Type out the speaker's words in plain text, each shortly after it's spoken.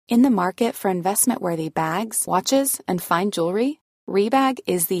In the market for investment-worthy bags, watches, and fine jewelry, Rebag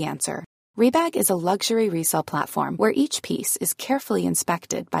is the answer. Rebag is a luxury resale platform where each piece is carefully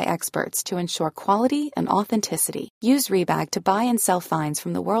inspected by experts to ensure quality and authenticity. Use Rebag to buy and sell finds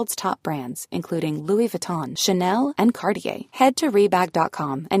from the world's top brands, including Louis Vuitton, Chanel, and Cartier. Head to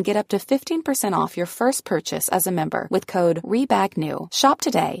Rebag.com and get up to 15% off your first purchase as a member with code REBAGNEW. Shop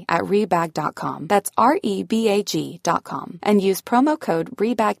today at Rebag.com. That's REBAG.com. And use promo code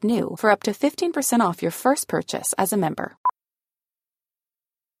REBAGNEW for up to 15% off your first purchase as a member.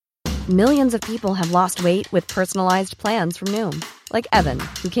 Millions of people have lost weight with personalized plans from Noom. Like Evan,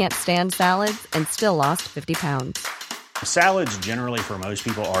 who can't stand salads and still lost 50 pounds. Salads generally for most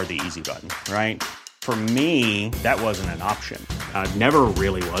people are the easy button, right? For me, that wasn't an option. I never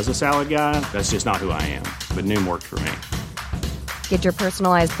really was a salad guy. That's just not who I am. But Noom worked for me. Get your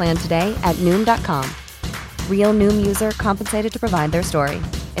personalized plan today at Noom.com. Real Noom user compensated to provide their story.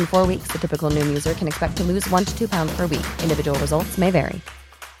 In 4 weeks, the typical Noom user can expect to lose 1 to 2 pounds per week. Individual results may vary.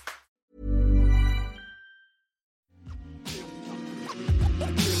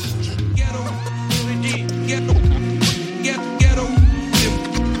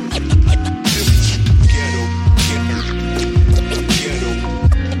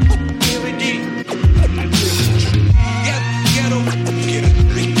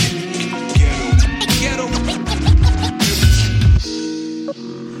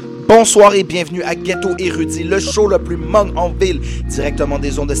 Bonsoir et bienvenue à Ghetto, Erudit, le show le plus mong en ville, directement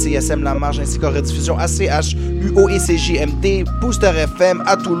des ondes de CSM La Marge ainsi qu'en rediffusion à CH, UO et CJMD, Booster FM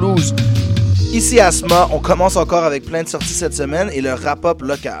à Toulouse. Ici à Asma, on commence encore avec plein de sorties cette semaine et le wrap-up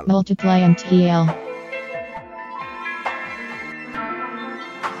local. Multiply MTL.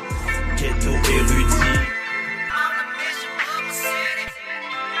 Ghetto, Erudit.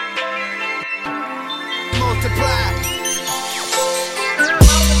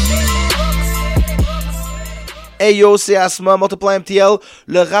 Hey yo, c'est Asma, Multiply MTL.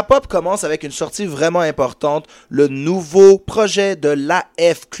 Le wrap-up commence avec une sortie vraiment importante, le nouveau projet de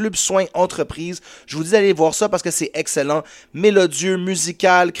l'AF, Club Soin Entreprise. Je vous dis d'aller voir ça parce que c'est excellent, mélodieux,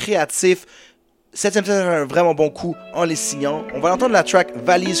 musical, créatif. Septembre fait un vraiment bon coup en les signant. On va entendre la track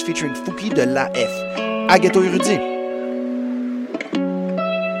Valise featuring Fouki de l'AF. À Ghetto Erudit.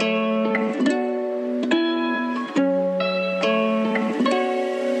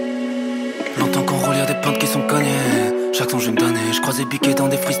 Chaque son je vais me donner, je croisais piqué dans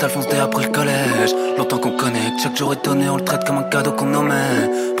des freestyles foncés après le collège. Longtemps qu'on connecte, chaque jour est donné, on le traite comme un cadeau qu'on nommait.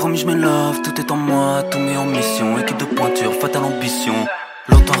 Promis je m'élove, tout est en moi, tout met en mission. Équipe de pointure, fatale ambition.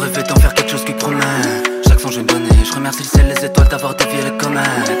 Longtemps rêvé d'en faire quelque chose qui promet. Chaque son je vais me donner, je remercie le ciel, les étoiles d'avoir dévié les comètes.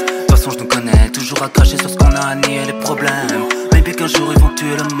 De toute façon je nous connais, toujours à cracher sur ce qu'on a à nier les problèmes. Maybe qu'un jour ils vont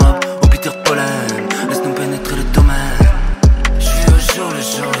tuer le mob, au pire de pollen. Laisse-nous pénétrer le domaine. Je vis au jour le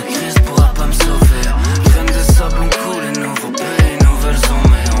jour, le crise pourra pas me sauver. Crème de sable, on coule les nouveaux pays, nouvelles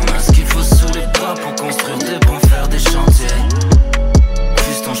zones. Mais on a ce qu'il faut sous les bras pour construire des ponts, faire des chantiers.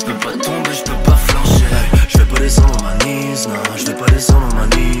 Fiston, je peux pas tomber, je peux pas flancher. Je vais pas descendre en manise, non, je vais pas descendre en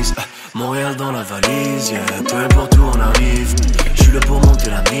manise. Montréal dans la valise, yeah, peu importe où on arrive. Je suis là pour monter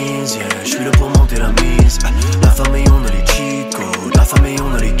la mise, yeah, je suis là pour monter la mise. La famille, on a les cheat codes, la famille,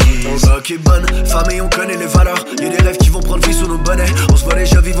 on a les keys. Ok, bonne famille, on connaît les valeurs. Y'a des rêves qui vont prendre vie sous nos bonnets. On se voit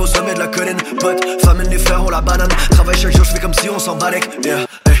déjà vivre au sommet de la colline. Pote, famine, les frères, on la banane. Travaille chaque jour, je fais comme si on s'en balèque. Yeah,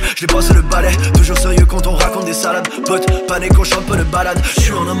 hey, je l'ai passé le balai. Toujours sérieux quand on raconte des salades. Pote, panique, on chante pas de balade. Je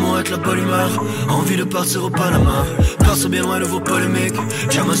suis en amour avec la bonne humeur. Envie de partir au Panama. Perce bien loin de vos polémiques.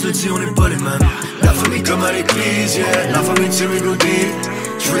 J'amasse le dit, on n'est pas les mêmes. La famille comme à l'église, yeah. La famille de Erudit.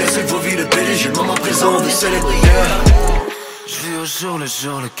 Je vous laisse avec vos vies de PDG, le moment présent de célébrer, yeah. Je vis au jour le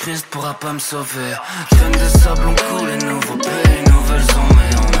jour, le Christ pourra pas me sauver. Crème de sable, on coule les nouveaux pays, nouvelles zones.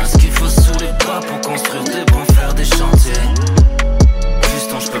 Mais on a ce qu'il faut sous les bras pour construire des ponts, faire des chantiers.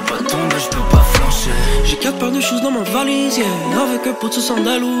 Fiston, je peux pas tomber, je peux pas flancher. J'ai 4 paires de choses dans ma valise, yeah. Avec un pot sous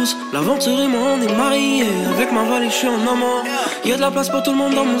andalouse. L'aventure et moi on est mariés. Avec ma valise je suis en amour. Y'a de la place pour tout le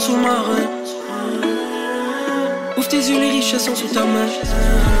monde dans mon sous-marin. Ouvre tes yeux, les richesses sont sous ta main.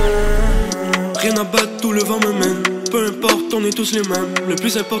 Rien à battre, tout le vent me mène. Peu importe, on est tous les mêmes. Le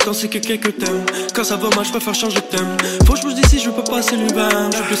plus important c'est que quelqu'un t'aime. Quand ça va mal, je préfère changer de thème. Faut que je bouge d'ici, je peux passer l'hiver.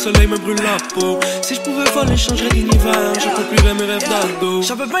 Je veux que le soleil me brûle la peau. Si je pouvais voler, je changerais d'univers. J'accomplirais mes rêves d'ado.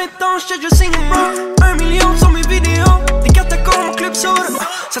 J'avais 20 ans, j'étais juste signe bro. 1 million sur mes vidéos. Des catacombes, mon club soda.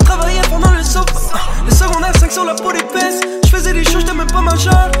 Ça travaillait pendant le sofa. Le secondaire, 5 sur la peau d'épaisse. Je faisais des choses, j'étais même pas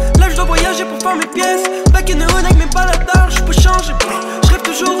majeur. Là je dois voyager pour faire mes pièces. Back in the hood avec mes baladeurs. Je peux changer, je rêve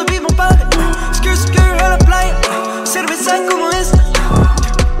toujours de vivre mon paradis. Skr à la playa. Cerveza como esta.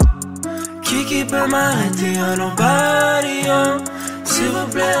 Qui peut m'arrêter? Nobody, oh. S'il vous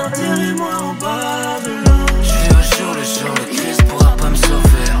plaît, enterrez-moi en bas de l'eau. J'suis au jour le Christ pourra pas me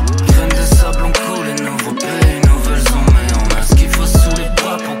sauver. Graines de sable ont coulé, nouveau pays, nouvelles zones. On a ce qu'il faut sous les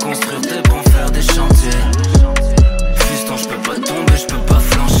bras pour construire des ponts, faire des chantiers. Fiston, j'peux pas tomber, j'peux pas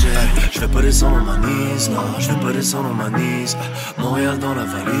flancher. J'vais pas descendre en manise, non, j'vais pas descendre en manise. Montréal dans la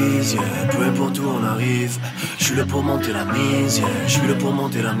valise, yeah, peu importe où on arrive. J'suis là pour monter la mise, yeah, j'suis là pour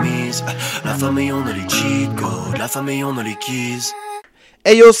monter la mise. La famille on a les cheat codes, la famille on a les keys.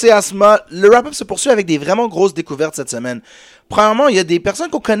 Hey yo, c'est Asma. Le wrap-up se poursuit avec des vraiment grosses découvertes cette semaine. Premièrement, il y a des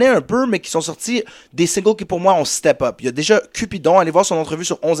personnes qu'on connaît un peu, mais qui sont sorties des singles qui pour moi ont step up. Il y a déjà Cupidon, allez voir son entrevue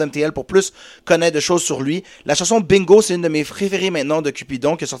sur 11MTL pour plus connaître de choses sur lui. La chanson Bingo, c'est une de mes préférées maintenant de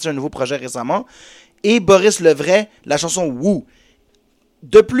Cupidon, qui a sorti un nouveau projet récemment. Et Boris Levray, la chanson Woo.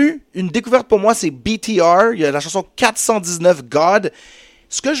 De plus, une découverte pour moi, c'est BTR. Il y a la chanson 419 God.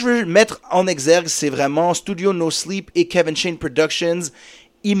 Ce que je veux mettre en exergue, c'est vraiment Studio No Sleep et Kevin Shane Productions.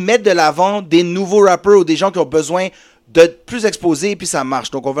 Ils mettent de l'avant des nouveaux rappeurs ou des gens qui ont besoin de plus exposer et puis ça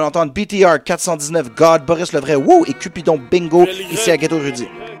marche. Donc on va l'entendre BTR 419 God, Boris Levray, Woo et Cupidon Bingo ici à Ghetto Erudit.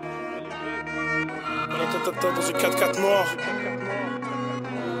 Dans un 4-4 mort.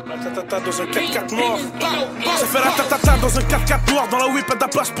 Dans un 4-4 mort. Ça fait la tatata dans un 4-4 noir. Dans la whip, pas de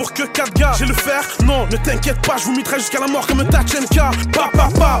place pour que 4 gars. J'ai le fer, non, ne t'inquiète pas. Je vous mitraille jusqu'à la mort comme un Tachenka.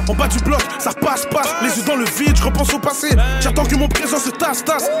 Pa, en bas du bloc, ça passe. Les yeux dans le vide, je repense au passé. J'attends que mon présent se tasse.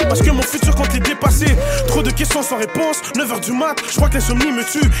 Parce que mon futur compte les dépasser. Trop de questions sans réponse, 9h du mat. Je crois que l'insomnie me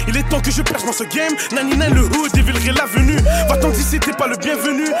tue. Il est temps que je perce dans ce game. Nanina le hood, dévillerai l'avenue. Va-t'en d'ici, t'es pas le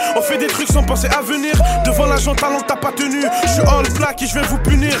bienvenu. On fait des trucs sans penser à venir. Devant l'agent talent, t'as pas tenu. Je suis all black et je vais vous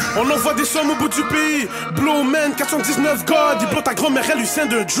punir. On envoie des sommes au bout du pays. Blow man, 419 God. Il bloque ta grand-mère, elle lui scène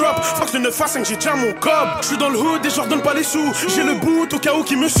de drop. Fox le 9 à 5, j'ai déjà mon cob. J'suis dans le hood et je redonne pas les sous. J'ai le boot au cas où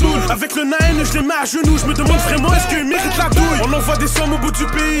qui me saoule. Avec le 9, je les mets à genoux. Je me demande vraiment est-ce qu'il mérite la douille. On envoie des sommes au bout du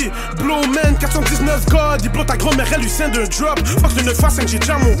pays. Blow man, 419 God. Il bloque ta grand-mère, elle lui scène de drop. Fox le 9 à 5, j'ai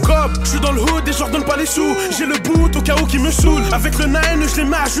déjà mon cob. J'suis dans le hood et je redonne pas les sous. J'ai le boot au cas où qui me saoule. Avec le 9, je les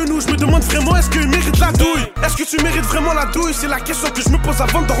mets à genoux. Je me demande vraiment est-ce qu'il mérite la douille. Est-ce que tu mérites vraiment la douille? C'est la question que je me pose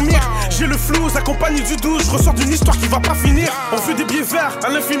avant de dormir. J'ai le flou, accompagné du doute. Je ressors d'une histoire qui va pas finir. On fait des billets verts à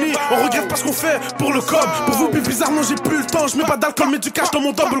l'infini. On regrette pas ce qu'on fait pour le cob. Pour vous, plus bizarre, non, j'ai plus le temps. Je mets pas d'alcool, mais du cash dans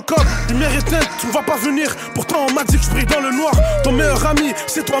mon double cob. Lumière éteinte, tu me vois pas venir. Pourtant, on m'a dit que je brille dans le noir. Ton meilleur ami,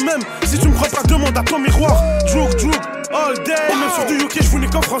 c'est toi-même. Si tu me crois pas, demande à ton miroir. Droog, all day. Même sur du UK, je vous n'ai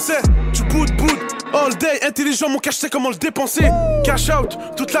qu'en français. Tu boot, all day. Intelligent, mon cash, c'est comment le dépenser. Cash out,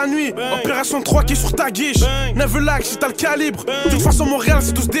 toute la nuit. Opération 3 qui est sur ta guiche. Never lag si t'as le calibre. De toute façon, Montréal,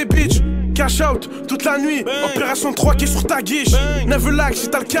 c'est tous des bitches. Cash out, toute la nuit. Opération 3 qui est sur ta guiche. Never lag si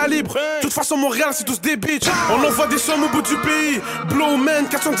t'as le calibre. De toute façon, Montréal, c'est tous des bitches. On envoie des sommes au bout du pays. Blow man,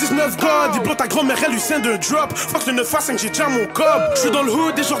 419 God. Il bloque ta grand-mère, elle lui scène de drop. Fox le 9 à 5, j'ai déjà mon cob. J'suis dans le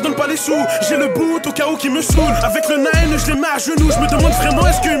hood et je redonne pas les sous. J'ai le boot au cas où qui me saoule. Avec le 9, je les mets à genoux. Je me demande vraiment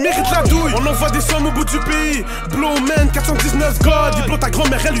est-ce qu'il mérite la douille. On envoie des sommes au bout du pays. Blow man, 419 God. Il bloque ta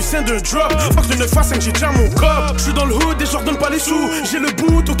grand-mère, elle lui scène de drop. Fox le 9 à 5, j'ai déjà mon cob. J'suis dans le hood et je redonne pas les sous. J'ai le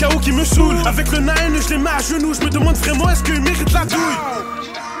boot au cas où qui me saoule. Avec le 9, je les mets à genoux. Je me demande vraiment est-ce qu'il mérite la douille.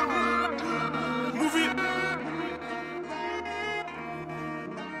 Movie.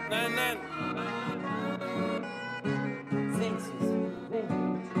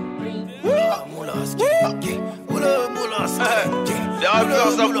 Les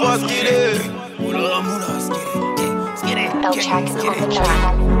rappeurs savent pas ce qu'il est. Les rappeurs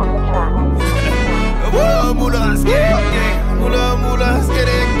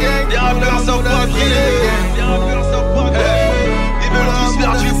savent pas ce qu'il est. Ils veulent tous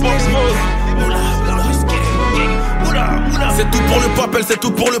faire du box mode. C'est tout pour le papel, c'est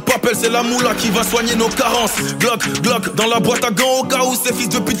tout pour le papel. C'est la moula qui va soigner nos carences. Glock, dans la boîte à gants au cas où ces fils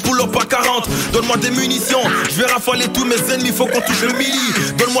de pute pull up à 40. Donne-moi des munitions, je vais rafaler tous mes ennemis, faut qu'on touche le milli.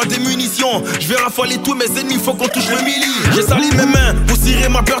 Donne-moi des munitions, je vais rafaler tous mes ennemis, faut qu'on touche le milli. J'ai sali mes mains pour cirer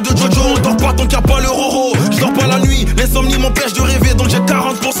ma paire de Jojo. On dort pas tant qu'il y a pas le roro. Je dors pas la nuit, l'insomnie m'empêche de rêver. Donc j'ai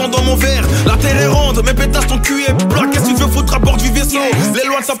 40% dans mon verre. La terre est ronde, mes pétasses ton cul est plat. Qu'est-ce que tu veux foutre à bord du vaisseau? Les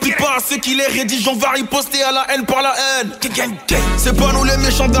lois ne s'appliquent pas à ceux qui les rédigent. On va riposter à la haine par la haine. C'est pas nous les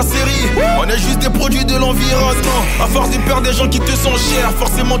méchants de la série. On est juste des produits de l'environnement. À force de perdre des gens qui te sont chers,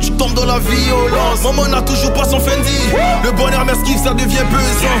 forcément tu tombes dans la violence. Maman n'a toujours pas son Fendi. Le bonheur mesquif ça devient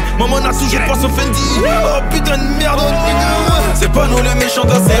pesant. Maman n'a toujours pas son Fendi. Oh putain de merde. C'est pas nous les méchants de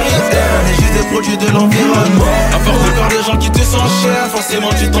la série. On est juste des produits de l'environnement. À force de perdre des gens qui te sont chers, forcément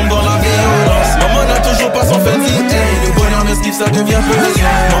tu tombes dans la violence. Maman n'a toujours pas son Fendi. Le bonheur mais ce ça devient pesant.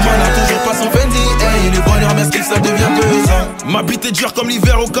 Maman n'a toujours pas son Fendi, hey, le bonheur mais ce ça devient pesant. Ma bite est dure comme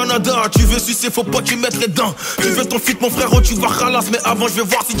l'hiver au Canada. Tu veux sucer, faut pas tu mettre les dents. Tu veux ton fit mon frérot, tu vas ralasse. Mais avant je vais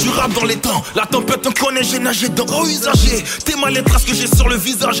voir si tu rappes dans les temps. La tempête on connaît, j'ai nagé dans eau usagée. T'es mal les traces que j'ai sur le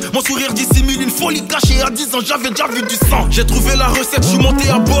visage. Mon sourire dissimule une folie cachée. À 10 ans j'avais déjà vu du sang. J'ai trouvé la recette, je suis monté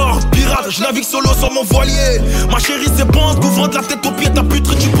à bord. Pirate, je navigue solo sur mon voilier. Ma chérie c'est pente, couvrant de la tête aux pieds. Ta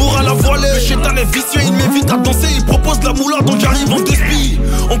puterie tu pourras la voiler. Le chétan est vicieux, il m'invite à danser. Il propose de la moulade donc j'arrive en 2 spies.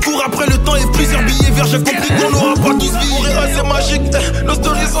 On court après le temps et plusieurs billets verts. J'ai compris qu'on n'aura pas 12 vies. Pour rire c'est magique, nos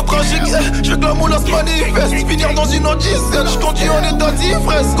stories sont tragiques. Je veux que la moulasse manifeste. Finir dans une Audi 7. Je conduis en état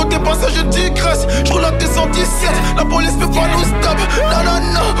d'ivresse. Côté passager digresse. Je roule à T117. La police peut pas nous stop. Non non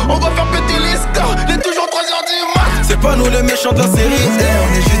non, on va faire péter les stars. Il est toujours 3h du mat. C'est pas nous les méchants de la série,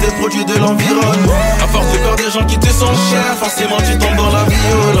 on est juste des produits de l'environnement. À force de perdre des gens qui te sont chers, forcément tu tombes dans la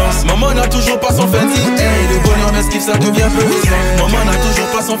violence. Maman n'a toujours pas son Fendi, hey, le bonheur mais ce ça devient pesant. Maman n'a toujours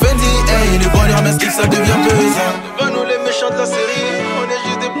pas son Fendi, hey, le bonheur mais ce ça devient pesant. C'est pas nous les méchants de la série, on est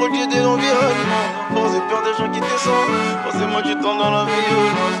juste des produits de l'environnement. À force de perdre des gens qui te sont, forcément tu tombes dans la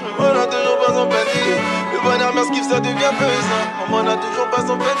violence. Maman n'a toujours pas son Fendi, le bonheur mais ce ça devient pesant. Maman n'a toujours pas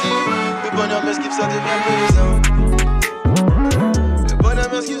son Fendi, le bonheur mais ce ça devient pesant.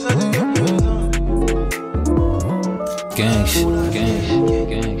 Gang.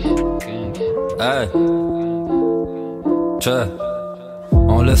 Hey. Tchè.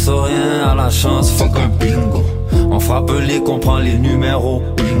 On laisse rien à la chance, fuck un bingo. On frappe les qu'on prend les numéros,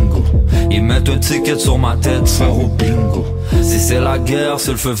 bingo. Ils mettent un ticket sur ma tête, frérot, bingo. Si c'est la guerre,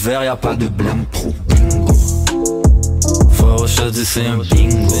 sur le feu vert, y'a pas de blême pro, bingo. Faut je dis c'est un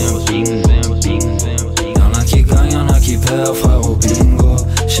bingo. Y'en a qui gagnent, y'en a qui perdent, frérot, bingo.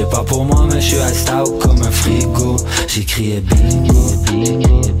 J'sais pas pour moi mais j'suis iced out comme un frigo. J'ai crié bingo,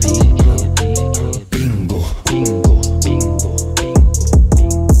 bingo, bingo, bingo, bingo, bingo, bingo.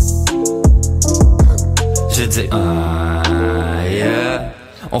 J'ai dit yeah.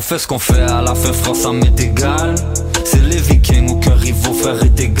 On fait ce qu'on fait à la fin, France ça m'est égal. C'est les vikings, aucun rivaux frère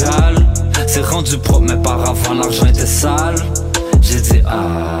est égal. C'est rendu propre mais par avant l'argent était sale. J'ai dit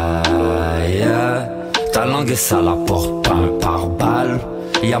yeah. Ta langue est sale, apporte pas un pare-balles.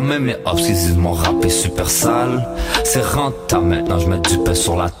 Y'a même les hops qui disent mon rap est super sale. C'est rentable maintenant, j'mets du pain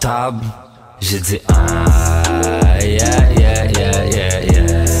sur la table. J'ai dit yeah.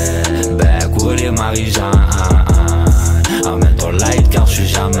 Back with les Marie-Jean. Amène ton light car j'suis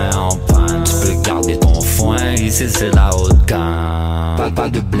jamais en panne. Tu peux garder ton foin, ici c'est la haute gamme. Pas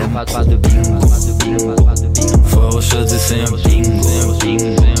de blême, pas de bingo. Faut que je te dise c'est un bingo.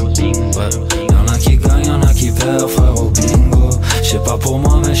 Y'en a qui gagnent, y'en a qui perdent, frérot, bingo. J'sais pas pour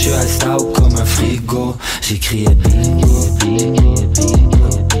moi mais j'suis iced out comme un frigo. J'ai crié bingo, bingo, bingo,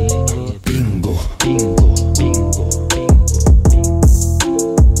 bingo, bingo, bingo, bingo.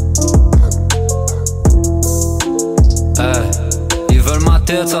 Ils veulent ma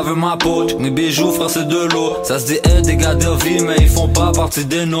tête, ça veut ma peau. Mes bijoux, frère, c'est de l'eau. Ça se dit, des gars de vie, mais ils font pas partie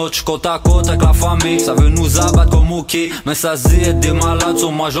des nôtres. J'suis côte à côte avec la famille. Ça veut nous abattre comme ok. Mais ça se dit, être des malades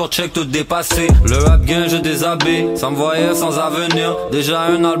sur moi, genre check tout dépassé. Le rap gain, je déshabille. Ça me voyait sans avenir. Déjà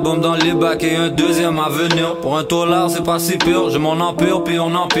un album dans les bacs et un deuxième à venir. Pour un $, c'est pas si pire. J'ai mon empire, puis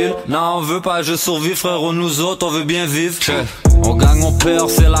on empile. Non, on veut pas juste survivre, frérot. Nous autres, on veut bien vivre. On gagne, on perd,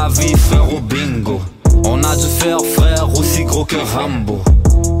 c'est la vie, frérot, bingo. On a du fer, frère, aussi gros que Rambo.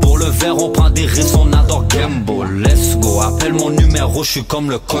 Pour le verre, on prend des risques, on adore Gambo. Let's go, appelle mon numéro, j'suis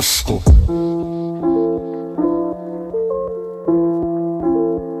comme le Costco.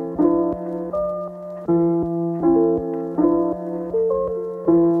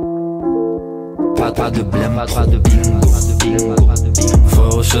 Pas de blême, pas de bingo.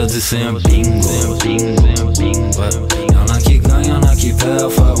 Faut que je te dise c'est un bingo. Y'en a qui gagnent, y'en a qui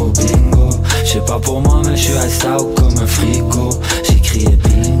perdent, frérot, bingo. J'sais pas pour moi mais j'suis iced out comme un frigo. J'ai crié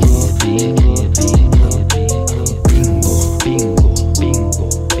bingo, bingo, bingo, bingo, bingo, bingo, bingo.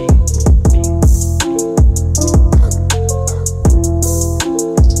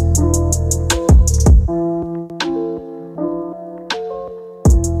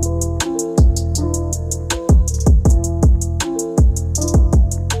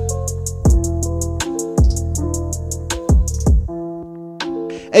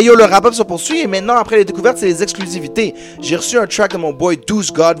 Hey yo, le rap-up se poursuit et maintenant, après les découvertes, c'est les exclusivités. J'ai reçu un track de mon boy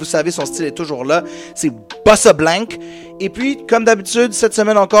Deuce God, vous savez, son style est toujours là. C'est Bossa Blank. Et puis, comme d'habitude, cette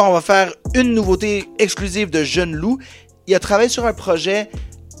semaine encore, on va faire une nouveauté exclusive de Jeune Loup. Il a travaillé sur un projet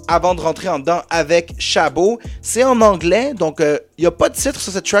avant de rentrer en dedans avec Chabot. C'est en anglais, donc il n'y a pas de titre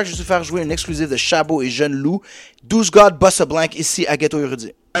sur cette track. Je vais faire jouer une exclusive de Chabot et Jeune Loup. Deuce God, Bossa Blank, ici à Ghetto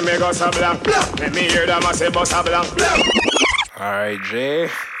Erudit. Alright, Jay.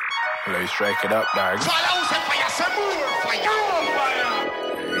 Let's strike it up, dog.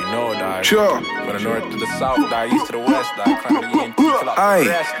 You know, dog. Sure. From the north to the south, dog. East to the west, dog. Climbing in, fill up the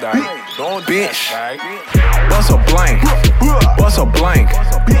rest, dog. Don't bitch. Bust a blank. Bust a blank.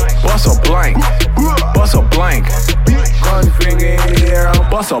 Bust a blank. Bust a blank. Gun finger in the air,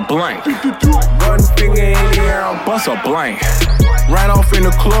 bust a blank. Gun finger in the air, bust a blank. Ran off in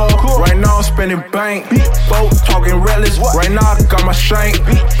the club, right now I'm spending bank. Folk talking reckless, right now I got my shank.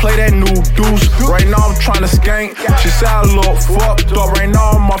 Play that new deuce, right now I'm trying to skank. She said I look fucked up, right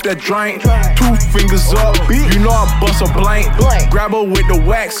now I'm off that drink. 2 fingers up, you know I bust a blank. Grab her with the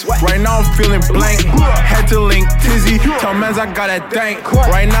wax, right now I'm feeling blank. Had to link Tizzy, tell mans I got that dank.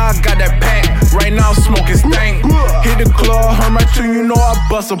 Right now I got that pack, right now I'm smoking stank. Hit the club, heard my tune, you know I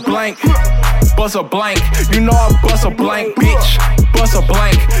bust a blank. Bust a blank, you know I bust a blank, bitch. Bust a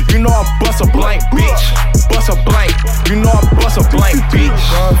blank, you know I bust a blank, bitch. Bust a blank, you know I bust a blank, bitch.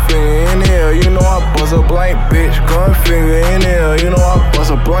 Gun finger in the air, you know I bust a blank, bitch. Gun finger in the air, you know I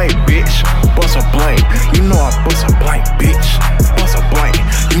bust a blank, bitch. Bust a blank, you know I bust a blank, bitch. Bust a blank,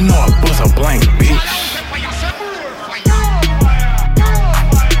 you know I bust a blank, bitch.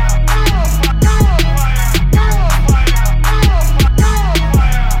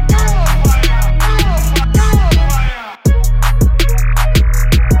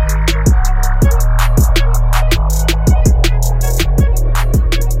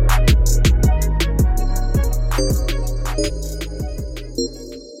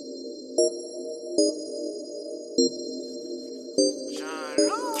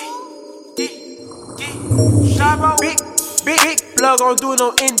 Big plug, I don't do no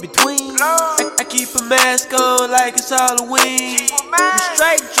in between. I keep a mask on like it's Halloween. You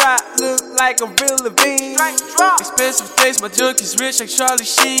straight drop, look like a real Levine. Expensive taste, my junk is rich like Charlie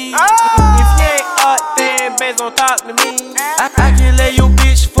Sheen. If you ain't up, then bands don't talk to me. I can let your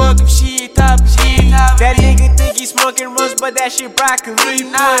bitch fuck if she ain't top G. That nigga think he smoking runs, but that shit broccoli.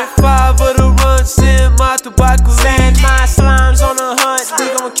 3.5 of the run, send my tobacco. Send my slimes on the hunt,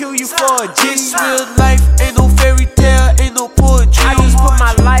 they gon' kill you for a G. This real life, ain't no fairy tale, ain't no poetry. I just put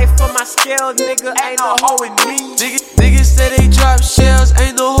my life on my scale, nigga, ain't no hoe in me. Niggas say they drop shells,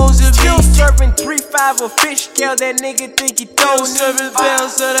 ain't no hoes in me. Still serving 3.5 a fish scale, that nigga think he throw. Serving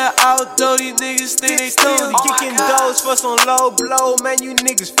bells of that outdoor, these niggas think they still kicking doors for some low blow, man, you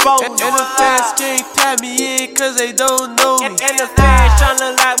niggas phony. And the fans can't tap me in, cause they don't know me. And the fans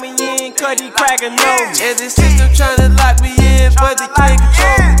tryna lock me in, cause he crackin' know me. And the system tryna lock me in, but they can't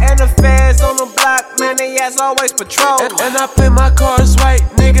control me. And the fans on the block, man, they ass always patrol. And I play my cards right,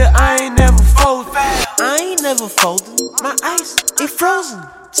 nigga, I ain't never folded. I ain't never folded, my ice, it frozen.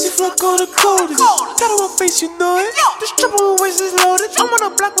 See fuck on the coldest. Got on my face, you know it. This triple on waist is loaded. I'm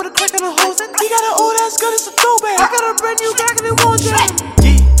on a block with a crack in the hose. He got an old ass gun, it's a throwback. I got a brand new Glock and it won't jam.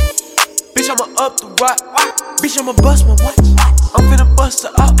 Yeah, bitch, I'ma up the rock. Bitch, I'ma bust my watch. I'm finna bust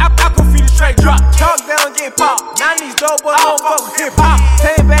her up. I can feel the straight drop. Talk down, get popped. Now these dope boys don't fuck with hip hop.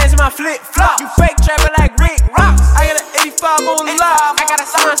 10 bands in my flip flop. You fake trapping like Rick Rocks. I got an 85 on the lock. I gotta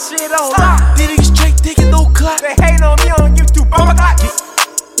sign shit on lock. These niggas straight digging no clock. They hate on me on YouTube. Bump my clock.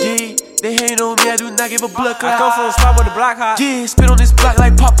 Yeah, they hate on me, I do not give a blood clot. I come from a spot with the block hot. Yeah, spit on this block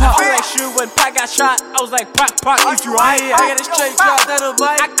like pop pop. I like sure when Pac got shot, I was like pop pop. If you right, I got a straight drop down the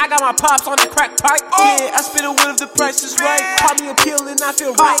mic. I got my pops on the crack pipe. Yeah, I spit a wheel if the price is right. Pop me a pill and I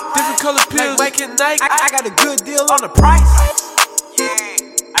feel right. Different color pills, like Mike and Nike. I got a good deal on the price. Yeah,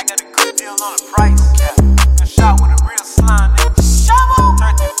 I got a good deal on the price. Good shot with a real slime, nigga. Shovel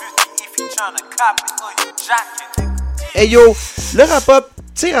 30-50 if you tryna cop it or you jockin'. Hey yo, le rap-up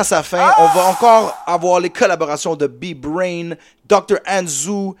tire à sa fin. On va encore avoir les collaborations de B-Brain, Dr.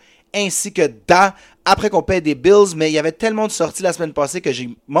 Anzu ainsi que Da après qu'on paie des bills, mais il y avait tellement de sorties la semaine passée que j'ai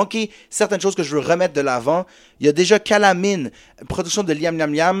manqué certaines choses que je veux remettre de l'avant. Il y a déjà Calamine, production de Liam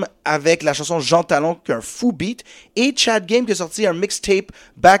Liam Liam avec la chanson Jean Talon qui est un fou beat, et Chad Game qui a sorti un mixtape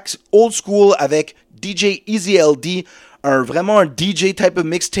back old school avec DJ Easy LD, vraiment un DJ type of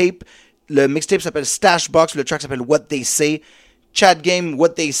mixtape. Le mixtape s'appelle Stash Box, le track s'appelle What They Say. Chat Game, What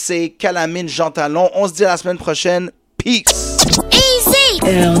They Say, Calamine, Jean Talon. On se dit à la semaine prochaine. Peace! Easy!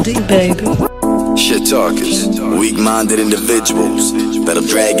 LD, baby. Shit talkers, weak-minded individuals that'll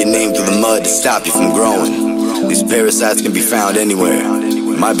drag your name through the mud to stop you from growing. These parasites can be found anywhere.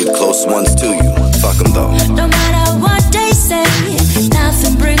 Might be the closest ones to you. Fuck them though. No matter what they say,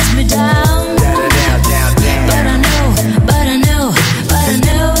 nothing brings me down. But I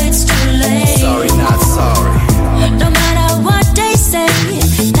know it's too late. Sorry, not sorry. No matter what they say,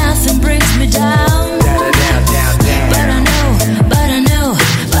 nothing brings me down. But I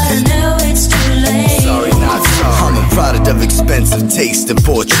know it's too late. Sorry, not sorry. I'm a product of expense wasting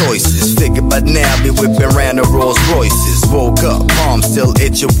poor choices. Figured by now be whipping around the Rolls Royces. Woke up, palm still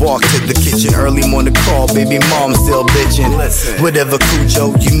itching. Walk to the kitchen, early morning call, baby mom still bitching. Whatever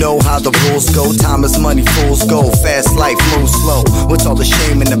Cujo, you know how the rules go. Time is money, fools go. Fast life moves slow. What's all the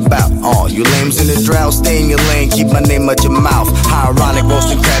shaming about? Oh, you lames in the drought, stay in your lane, keep my name out your mouth. How ironic,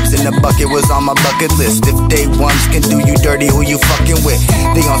 roasting crabs in the bucket was on my bucket list. If day ones can do you dirty, who you fucking with?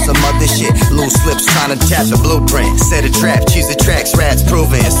 They on some other shit, loose lips trying to tap the blueprint. Set a trap, choose the tracks, rats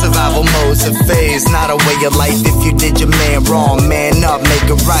proven. Survival mode's a phase, not a way of life. If you did your man wrong, man up, make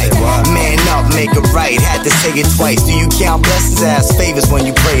it right. Man up, make it right. Had to say it twice. Do you count blessings as favors when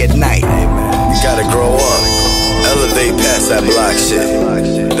you pray at night? You gotta grow up, elevate past that block shit.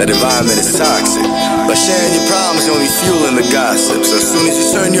 That environment is toxic. By sharing your problems, you're only fueling the gossip. So as soon as you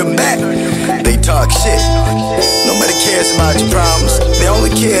turn your back, they talk shit. Nobody cares about your problems. They only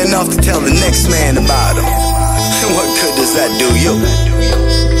care enough to tell the next man about them. And what good does that do you?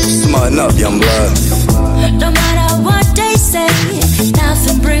 Smarten up, young blood. No matter what they say,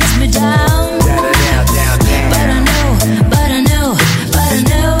 nothing brings me down. But I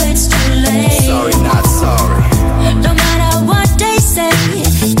know it's too late. Sorry, not sorry. No matter what they say,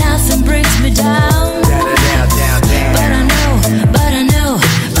 nothing brings me down. But I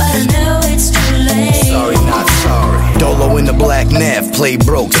know it's too late. Sorry, not sorry. Dolo in the black nav, play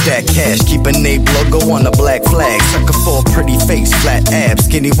broke, stack cash, keep a Nape logo on the black flag. Sucker for a pretty face, flat abs,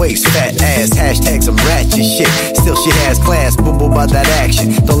 skinny waist, fat ass. Hashtag some ratchet shit. Still she has class, boo boo about that action.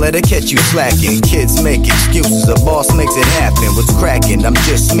 Don't let her catch you slacking. Kids make excuses, a boss makes it happen. What's cracking? I'm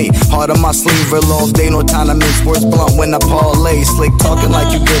just me. Heart on my sleeve, real all day, no time to mix words blunt when I parlay. Slick talking like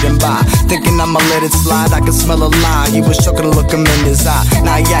you getting by, thinking I'ma let it slide. I can smell a lie. You was choking to look him in his eye.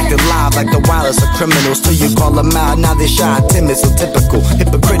 Now he acting live like the wildest of criminals. Till you call them out, now they shy, timid, so typical,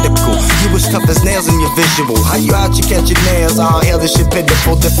 hypocritical. You was tough as nails in your visual. How you out, you catch your nails. All hell, this shit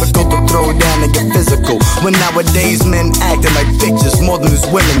pitiful, difficult to throw down and get physical. When nowadays men acting like bitches more than these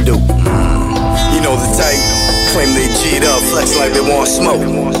women do. You know the type, claim they G'd up, flexing like they want smoke.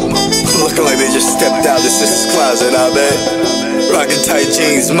 Looking like they just stepped out the sister's closet, I bet. Rocking tight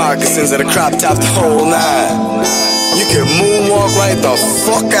jeans, moccasins, and a crop top, the whole nine. You can moonwalk right the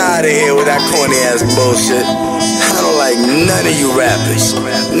fuck out of here with that corny ass bullshit. I don't like none of you rappers,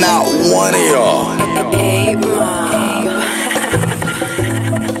 not one of y'all. Hey, mom.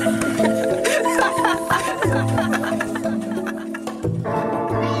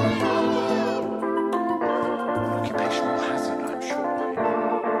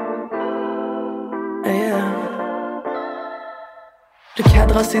 Le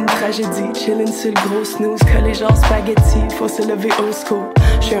cadre c'est une tragédie, chillin' sur le gros snooze, collé genre spaghetti, faut se lever old school.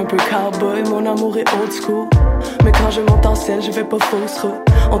 J'suis un peu cowboy, mon amour est old school. Mais quand je monte en selle, je fais pas fausse route.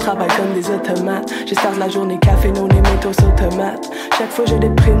 On travaille comme des automates. J'ai start la journée café, non les métaux automates. Chaque fois je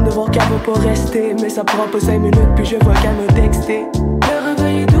déprime de voir qu'elle va pas rester. Mais ça prend pas 5 minutes, puis je vois qu'elle m'a texté. Le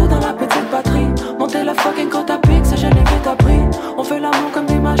réveil est doux dans la petite batterie. Monter le fucking compte à pique, ça je l'ai vite appris. On fait l'amour comme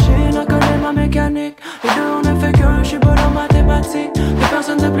des machines, on connaît ma mécanique. Les deux on ne fait qu'un, j'suis pas dans mathématiques. Y'a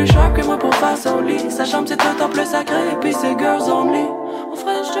personne de plus sharp que moi pour faire son lit. Sa chambre c'est un temple sacré, puis c'est girls only. On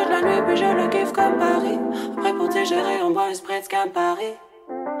French toute la nuit, puis je le kiffe comme Paris. Après pour digérer, on boit un spritz comme Paris.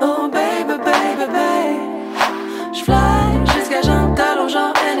 Oh baby, baby, baby. J'fly jusqu'à Jean Talon,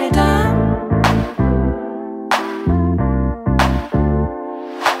 genre anytime.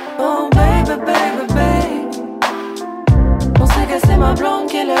 Oh baby, baby, baby. On sait que c'est ma blonde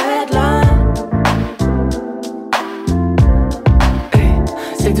qui est le headline.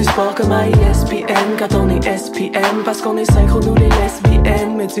 C'est du sport comme à ESPN quand on est SPM. Parce qu'on est synchro, nous les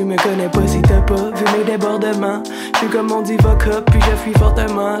lesbiennes. Mais tu me connais pas si t'as pas vu mes débordements. J'suis comme mon diva cup, puis je fuis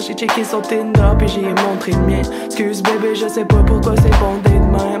fortement. J'ai checké son Tinder, puis j'y ai montré le mien. Excuse bébé, je sais pas pourquoi c'est bondé de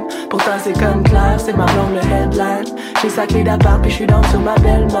même. Pourtant c'est comme clair, c'est ma blonde le headline. J'ai sa clé d'appart, puis j'suis down sur ma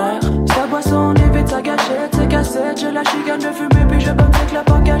belle-mère. Sa boisson, on évite sa gâchette, sa cassette. Je la chicane de fumer, puis je bonne que la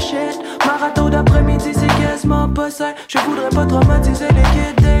pas cachette. Marathon d'après-midi, c'est quasiment pas sain. Je voudrais pas traumatiser les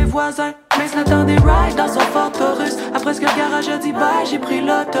kids des voisins. Mais le temps des rides dans son Ford Taurus. Après ce que le garage a dit bye, j'ai pris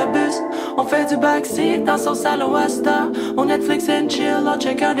l'autobus. On fait du backseat dans son salon Asta. On Netflix and chill en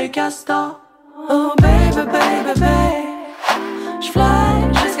checkant des castors. Oh baby, baby, baby.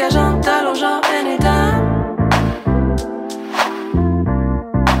 J'fly jusqu'à Jean Talon, genre anytime.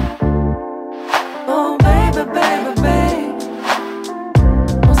 Oh baby, baby, baby.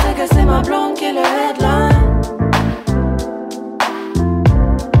 On sait que c'est ma blonde qui est le headline.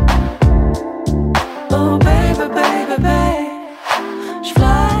 Oh baby, baby, baby.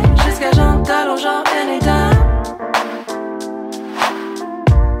 J'fly jusqu'à Jean Talon, genre anytime.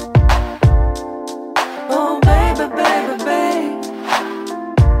 Oh baby, baby, baby.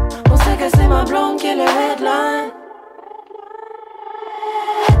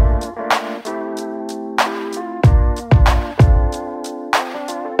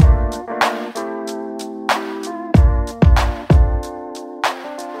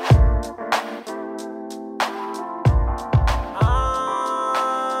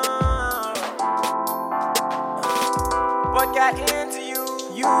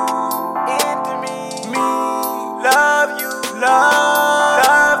 you into me, love you,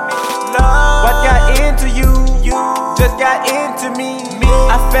 love me, love. What got into you just got into me.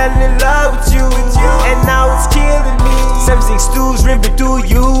 I fell in love with you, and now it's killing me. 76 stews ripping through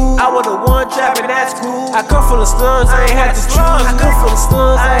you. I would've won trapping, that's cool. I come full of slums, I ain't had to choose. I come full of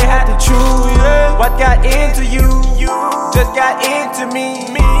slums, I ain't had to choose. What got into you just got into me.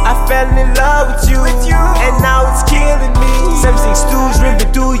 I fell in love with you, and now it's killing me. 76 stews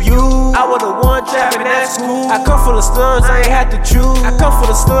ripping through you. I would've won trapping, that's cool. I come full of slums, I ain't had to choose. I come full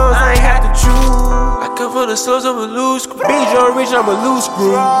of slums, I ain't had to choose. I come from the slums, I'm a loose screw. Big John Rich, I'm a loose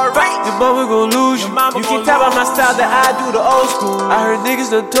screw. Your mama gon' lose you. You can tell by my style that I do the old school. I heard niggas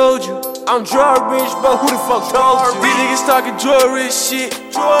done told you I'm drug rich, but who the fuck told you? These niggas talking drug rich shit,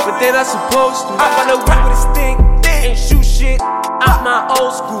 but they not supposed to. I'm on the whip with a stick and shoot shit out my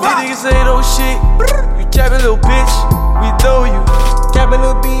old school. These niggas ain't on shit. You capping little bitch, we know you. Cap a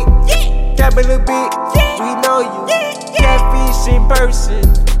little bit, cap a little bit, we know you. Catfish in person.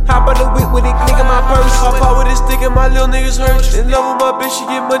 Hop on the whip with it, click in my purse. Hop out with this stick and my little niggas hurt you. In love with my bitch, she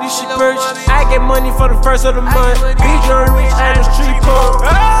get money, she purchase. I get money for the first of the month. Big John Rich and the street punk.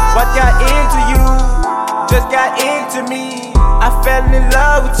 What got into you just got into me. I fell in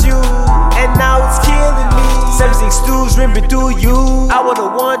love with you, and now it's killing me. 76 stews ripping through you. I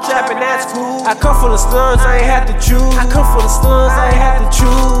would've won trapping, that's cool. I come full of slums, I ain't had to choose. I come full of slums, I ain't had to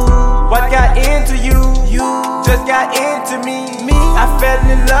choose. What got into you just got into me. I fell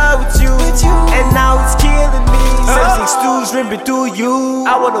in love with you, and now it's killing me. 76 stews ripping through you.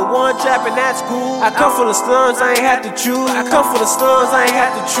 I would've won trapping, that's cool. I come full of slums, I ain't had to choose. I come full of slums, I ain't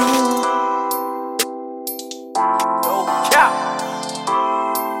had to choose. No cap.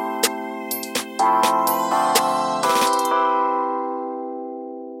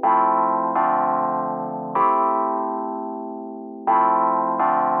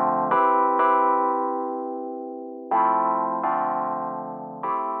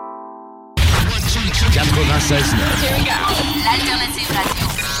 L'alternative radio.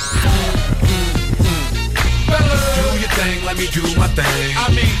 Do your thing, let me do my thing. I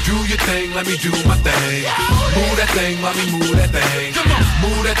mean, do your thing, let me do my thing. Move that thing, mommy, move that thing.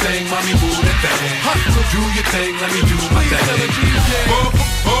 Move that thing, mommy, move that thing. So do your thing, let me do my thing.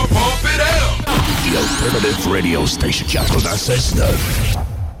 Pump it up. The Alternative Radio Station 96.9.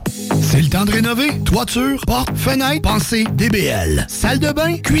 C'est le temps de rénover. Toiture, porte, fenêtre, pensez DBL. Salle de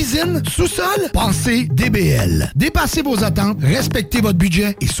bain, cuisine, sous-sol, pensez DBL. Dépassez vos attentes, respectez votre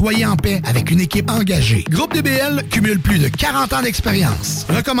budget et soyez en paix avec une équipe engagée. Groupe DBL cumule plus de 40 ans d'expérience.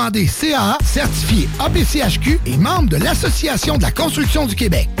 Recommandé CAA, certifié APCHQ et membre de l'Association de la construction du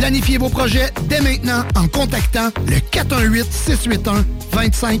Québec. Planifiez vos projets dès maintenant en contactant le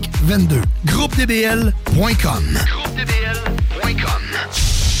 418-681-2522. GroupeDBL.com. GroupeDBL.com.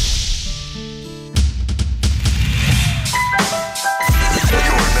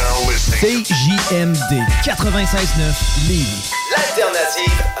 CJMD 96.9 Lévis.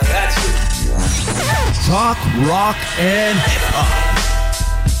 L'alternative radio. Talk, rock and hip-hop.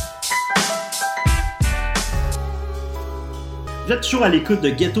 Vous êtes toujours à l'écoute de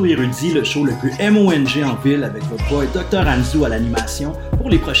Ghetto Erudit, le show le plus MONG en ville avec votre boy Dr Anzu à l'animation pour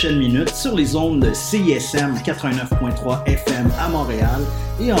les prochaines minutes sur les ondes de CISM 89.3 FM à Montréal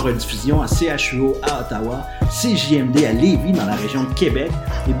et en rediffusion à CHUO à Ottawa, CJMD à Lévis dans la région de Québec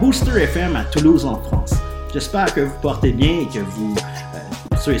et Booster FM à Toulouse en France. J'espère que vous portez bien et que vous,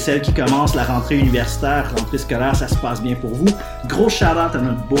 ceux et celles qui commencent la rentrée universitaire, rentrée scolaire, ça se passe bien pour vous. Gros shout-out à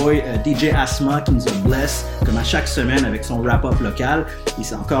notre boy DJ Asma qui nous a bless comme à chaque semaine avec son wrap-up local. Et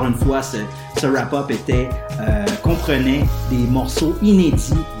encore une fois, ce wrap-up comprenait des morceaux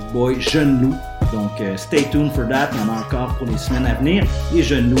inédits du boy Jeune Loup. Donc, stay tuned for that. Il y en a encore pour les semaines à venir. Et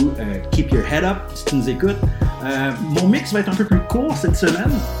Jeune Loup, keep your head up si tu nous écoutes. Mon mix va être un peu plus court cette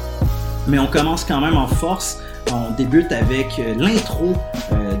semaine, mais on commence quand même en force. On débute avec l'intro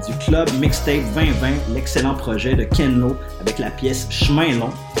du club Mixtape 2020, l'excellent projet de Ken Lo avec la pièce Chemin Long.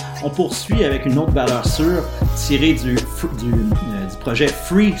 On poursuit avec une autre valeur sûre tirée du projet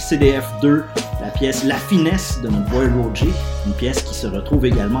Free CDF 2, la pièce La Finesse de notre boy Roger, une pièce qui se retrouve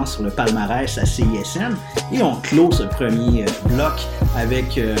également sur le palmarès à CISM. Et on clôt ce premier bloc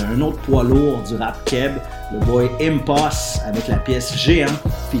avec un autre poids lourd du rap keb, le boy Imposs avec la pièce Géant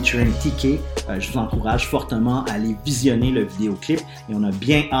featuring TK. Je vous encourage fortement à aller visionner le vidéoclip et on a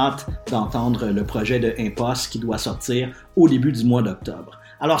bien hâte d'entendre le projet de Imposs qui doit sortir au début du mois d'octobre.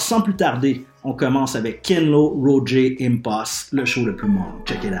 Alors sans plus tarder, on commence avec Ken Lo, Roger, Imposs, le show le plus monde.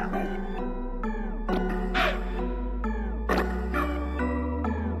 Check it out.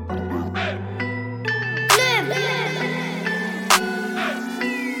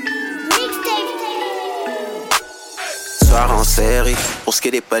 série. Pour ce qui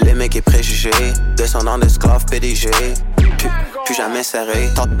est des polémiques et préjugés, descendant d'esclaves PDG. Plus jamais serré,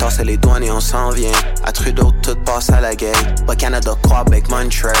 tasser les douanes et on s'en vient. À Trudeau, tout passe à la gueule. Pas Canada, quoi, Big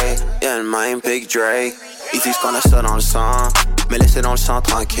Montreal. Y'a le même Big Dre. Ils disent qu'on a ça dans le sang, mais laissez dans le sang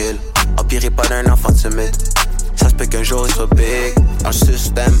tranquille. Empirez pas d'un enfant timide. Ça se peut qu'un jour il soit big. Dans le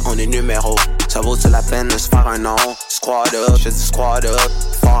système, on est numéro. Ça vaut-il la peine de se faire un nom? Squad up, j'ai dit squad up.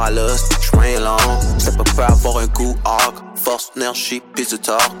 Fort à l'os, chemin long. C'est pas peur avoir un coup hard. Force, énergie, pis du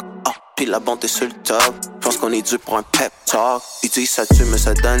torque. Ah, pis la bonté sur le top. J'pense qu'on est dû pour un pep talk. Ils disent ça tue mais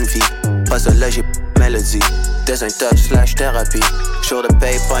ça donne vie. Pas de là j'ai mélodie. Désintox / thérapie. Jour de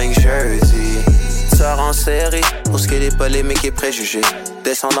paye, pas un jersey. Sors en série. Pour ce qui est des polémiques et préjugés.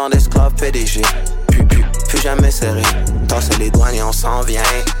 Descendant d'esclaves PDG. Plus jamais serré. Tasser les douanes et on s'en vient.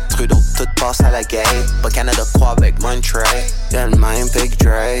 Trudeau, tout passe à la gueule. Pas Canada, quoi, avec Montreal. Y'a le même Big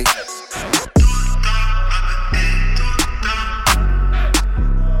Dre.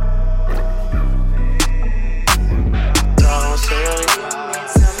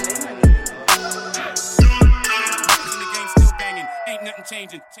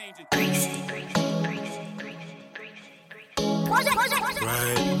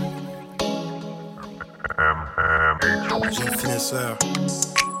 J'ai une finesseur.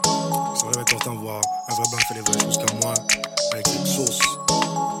 C'est vraiment content de voir un vrai blanc fait des vraies choses comme moi. Avec cette sauce.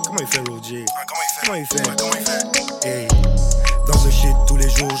 Comment il fait, Roger? Comment il fait? Hey. Dans ce shit, tous les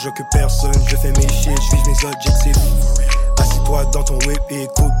jours, j'occupe personne. Je fais mes shit, je vis mes objectifs. Assis-toi dans ton whip et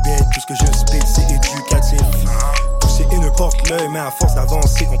écoute bien. Tout ce que je spit, c'est éducatif. Pousser et ne porte l'œil, mais à force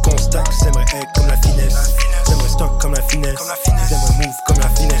d'avancer, on constate que j'aimerais être comme la finesse. J'aimerais stock comme la finesse. J'aimerais move comme la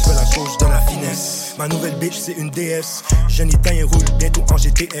finesse. Je veux la chose dans la finesse. Ma nouvelle bitch, c'est une déesse. Jeune italien roule bientôt en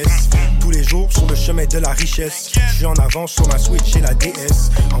GTS. Tous les jours sur le chemin de la richesse. Je suis en avance sur ma Switch et la DS.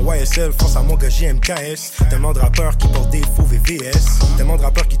 En YSL, France à mon gars JMKS. Tellement de rappeurs qui portent des faux VVS. Tellement de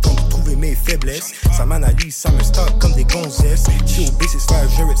rappeurs qui tentent de trouver mes faiblesses. Ça m'analyse, ça me stocke comme des gonzesses. J'ai au BC Style,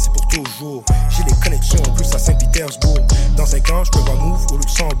 je rap, c'est pour toujours. J'ai des connexions en plus à Saint-Pétersbourg. Dans 5 ans, je peux voir move au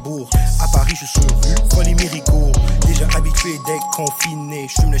Luxembourg. À Paris, je suis sur rue, folie Méricourt. Déjà habitué d'être confiné.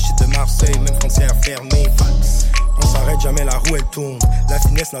 Je fume le shit de Marseille, même frontière fermée. On s'arrête jamais, la roue elle tourne. La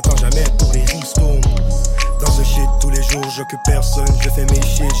finesse n'attend jamais pour les ristournes. Dans ce shit, tous les jours, j'occupe personne. Je fais mes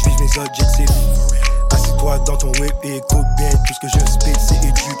shit, je vis mes objectifs. Assis-toi dans ton whip et écoute bien. Tout ce que je spit, c'est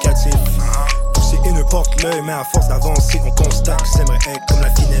éducatif. Pousser et ne porte l'œil, mais à force d'avancer, on constate que j'aimerais être comme la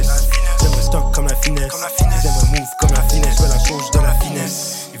finesse. J'aimerais stock comme la finesse. J'aimerais move comme la finesse. Je veux la chose de la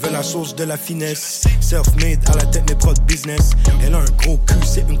finesse. Ils veulent la sauce de la finesse. Self-made à la tête, mes prod business. Elle a un gros cul,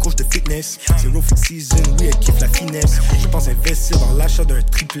 c'est une couche de fitness. C'est real fit season, oui, elle kiffe la finesse. Je pense investir dans l'achat d'un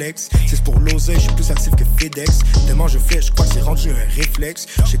triplex. C'est pour l'oseille, je suis plus actif que FedEx. Tellement je fais, je crois que c'est rendu un réflexe.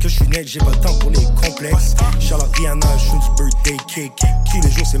 Je sais que je suis net, j'ai pas le temps pour les complexes. Charlotte Rihanna, je suis du birthday cake. Tous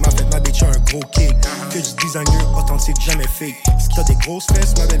les jours, c'est ma fête, ma bitch a un gros cake. Que du designer authentique, jamais fake. Si t'as des grosses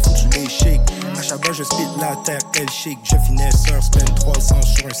fesses, ma belle, faut que tu les shake. À chaque fois, je spit la terre, elle shake. Je finesse un spend 300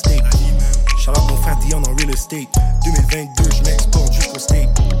 sur un steak. Charlotte, mon frère Dion en real estate. 2022, je m'exporte jusqu'au state.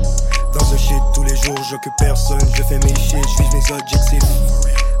 Dans ce shit, tous les jours, j'occupe personne. Je fais mes shit, je vis mes objectifs.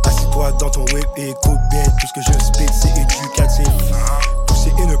 Assis-toi dans ton whip et écoute bien. Tout ce que je spit, c'est éducatif.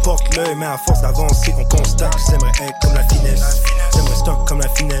 Pousser et ne porte l'œil, mais à force d'avancer, on constate que j'aimerais être comme la finesse. J'aimerais stock comme la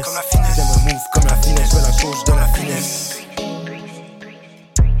finesse. J'aimerais move comme la finesse. Je veux la chose de la finesse.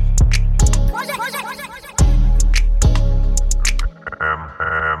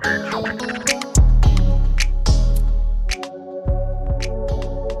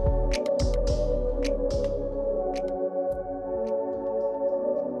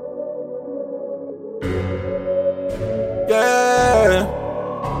 Yeah,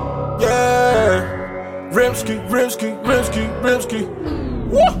 yeah. Rimsky.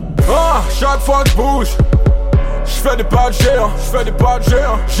 Ah, chaque fois que je bouge, j'fais des pas de géant,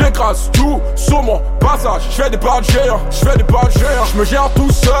 j'écrase tout sur mon passage, j'fais des pas de géant, j'me gère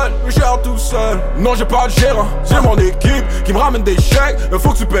tout seul, non j'ai pas de gérant, j'ai mon équipe qui me ramène des chèques, faut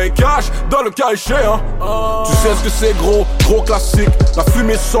que tu payes cash dans le cas échéant. Tu sais ce que c'est gros classique, la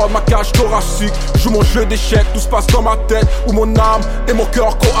fumée sort de ma cage thoracique, joue mon jeu d'échecs, tout se passe dans ma tête, où mon âme et mon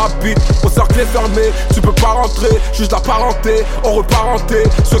cœur cohabitent, au cercle est fermé, tu peux pas rentrer, juste la parenté, on reparenté,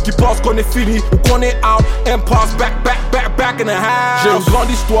 ceux qui pensent qu'on est fini ou qu'on est out, impasse back in the house. J'ai une grande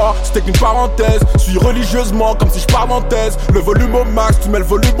histoire, c'était qu'une parenthèse. Suis religieusement comme si je pars en thèse. Le volume au max, tu mets le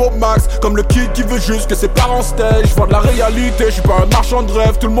volume au max. Comme le kid qui veut juste que ses parents stage. Je vois de la réalité, je suis pas un marchand de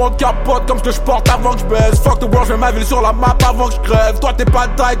rêve. Tout le monde capote comme ce que je porte avant que je baisse. Fuck the world, je mets ma ville sur la map avant que je crève. Toi t'es pas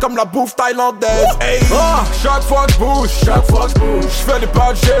de taille comme la bouffe thaïlandaise. Hey. Ah, chaque fois que je bouge, j'fais des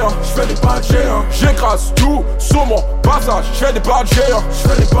pas de géant, j'fais des pas de géant. J'écrase tout sur mon passage, j'fais des pas de géant,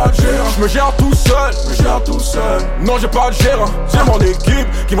 j'fais des pas de géant. J'me gère tout seul, non j'ai pas de gérant. J'ai mon équipe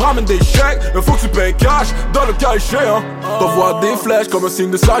qui me ramène des chèques, mais faut que tu payes cash dans le cas échéant. T'envoies des flèches comme un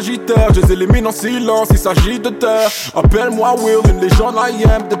signe de sagittaire, je les élimine en silence, il s'agit de terre. Appelle-moi Will, une légende I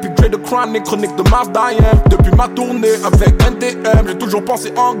am. Depuis Grey de Chronic, chronique de Mars d'IM. Depuis ma tournée avec NTM, j'ai toujours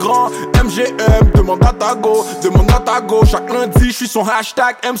pensé en grand, MGM. Demande à ta go, chaque lundi je suis son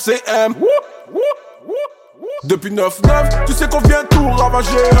hashtag MCM. Depuis 9-9, tu sais qu'on vient tout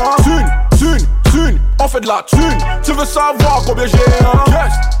ravager hein. Thune, on fait de la thune. Tu veux savoir combien j'ai hein.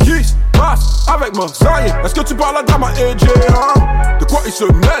 Qu'est-ce qui se passe avec ma zaïe? Est-ce que tu parles à Dama et Jay hein? De quoi il se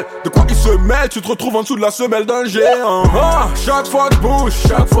mêle? Tu te retrouves en dessous de la semelle d'un géant ah, chaque fois que je bouge,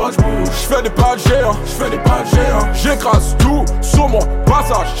 j'fais des pas de géant, j'écrase tout sur mon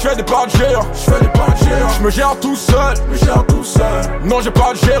passage, j'fais des pas de géant, j'me gère tout seul, non j'ai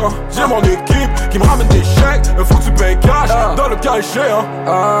pas de gérant, j'ai mon équipe qui me ramène des chèques, il faut que tu payes cash dans le cas échéant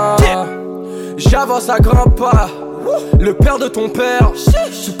J'avance à grands pas, le père de ton père.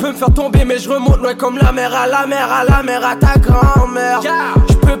 Tu peux me faire tomber mais je remonte loin comme la mer à la mer à ta grand-mère.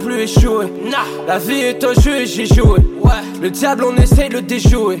 Je peux plus échouer, la vie est un jeu et j'ai joué. Le diable on essaye de le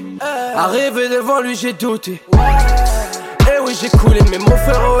déjouer. Arrivé devant lui j'ai douté. Eh oui j'ai coulé mais mon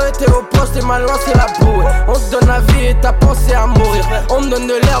frère était au poste et m'a lancé la bouée. On te donne la vie et t'as pensé à mourir. On me donne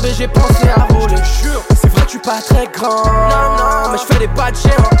de l'herbe et j'ai pensé à rouler. C'est vrai que je suis pas très grand, non mais je fais des pas de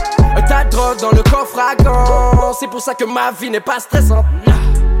géant. Un tas de drogue dans le coffre à gants. C'est pour ça que ma vie n'est pas stressante.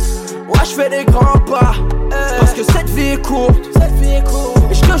 Ouais je fais des grands pas parce que cette vie est courte.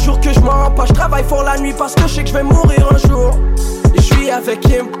 Et je te jure que je mens pas. Je travaille fort la nuit parce que je sais que je vais mourir un jour. Et je suis avec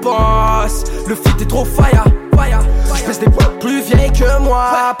Impost. Le feat est trop fire. Je pèse des potes plus vieilles que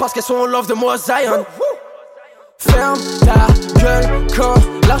moi parce qu'elles sont en love de moi Zion. Ferme ta gueule quand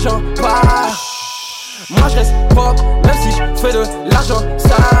l'argent passe. Moi je reste propre, même si je fais de l'argent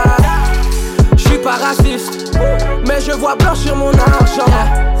sale. Je suis pas raciste, mais je vois blanchir mon argent.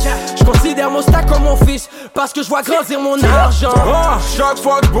 Je considère mon stack comme mon fils, parce que je vois grandir mon argent. Chaque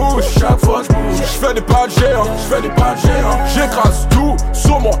fois que je bouge, j'fais des pas de géant, j'écrase tout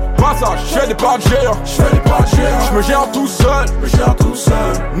sur mon passage, j'fais des pas de géant, j'me gère tout seul,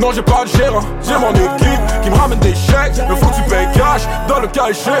 non j'ai pas de gérant. J'ai mon équipe qui me ramène des chèques, il faut que tu payes cash dans le cas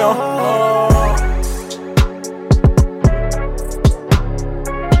échéant.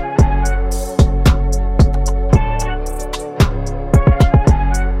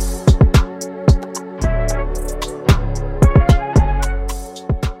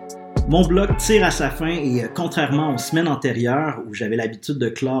 Mon bloc tire à sa fin et contrairement aux semaines antérieures où j'avais l'habitude de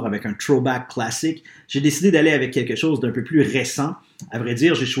clore avec un throwback classique, j'ai décidé d'aller avec quelque chose d'un peu plus récent. À vrai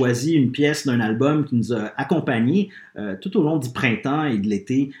dire, j'ai choisi une pièce d'un album qui nous a accompagnés tout au long du printemps et de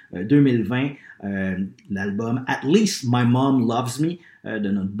l'été 2020, l'album At Least My Mom Loves Me de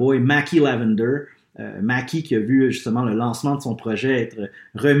notre boy Mackie Lavender. Mackie qui a vu justement le lancement de son projet être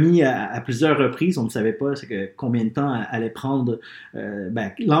remis à plusieurs reprises. On ne savait pas combien de temps allait prendre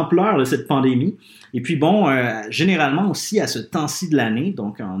l'ampleur de cette pandémie. Et puis généralement aussi à ce temps-ci de l'année,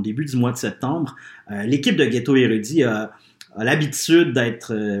 donc en début du mois de septembre, l'équipe de Ghetto Erudit a l'habitude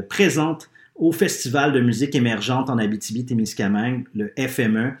d'être présente au Festival de musique émergente en Abitibi-Témiscamingue, le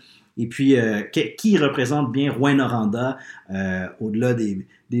FME. Et puis, qui représente bien Rouyn-Noranda, au-delà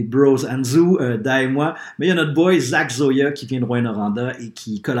des bros Anzu, Da et moi. Mais il y a notre boy Zach Zoya qui vient de Rouyn-Noranda et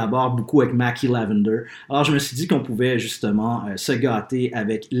qui collabore beaucoup avec Mackie Lavender. Alors, je me suis dit qu'on pouvait justement se gâter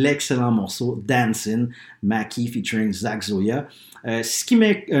avec l'excellent morceau Dancin', Mackie featuring Zach Zoya. Ce qui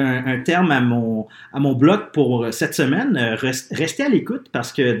met un terme à mon bloc pour cette semaine. Restez à l'écoute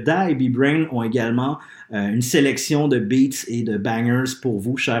parce que Da et B-Brain ont également une sélection de beats et de bangers pour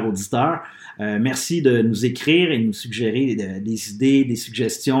vous, chers auditeurs. Merci de nous écrire et nous suggérer des idées, des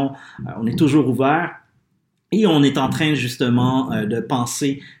suggestions. On est toujours ouvert. Et on est en train justement de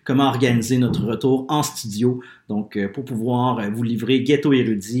penser comment organiser notre retour en studio, donc pour pouvoir vous livrer Ghetto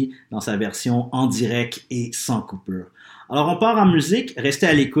Erudit dans sa version en direct et sans coupure. Alors on part en musique, restez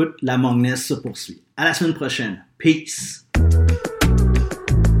à l'écoute, la Mongness se poursuit. À la semaine prochaine. Peace!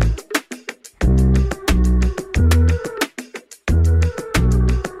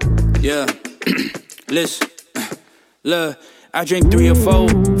 Yeah, listen, look, I drink 3 or 4,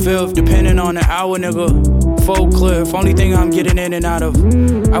 5th, depending on the hour, nigga. 4 Cliff, only thing I'm getting in and out of.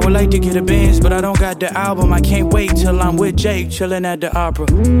 I would like to get a Benz, but I don't got the album. I can't wait till I'm with Jake, chillin' at the opera.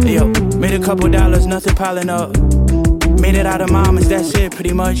 Yo, made a couple dollars, nothing piling up. Made it out of mamas, that's it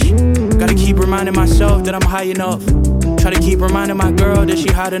pretty much. Gotta keep reminding myself that I'm high enough. Try to keep reminding my girl that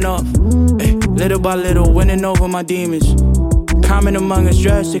she hot enough. Ay, little by little, winning over my demons. Common among us,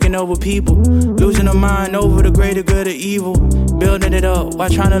 drugs taking over people. Losing our mind over the greater good or evil. Building it up while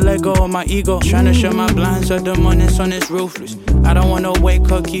trying to let go of my ego. Trying to shut my blinds so the money sun is ruthless. I don't want no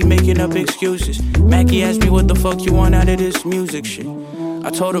wake up, keep making up excuses. Mackie asked me what the fuck you want out of this music shit. I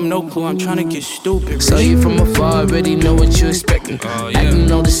told him no clue, I'm tryna get stupid. So you from afar already know what you expecting.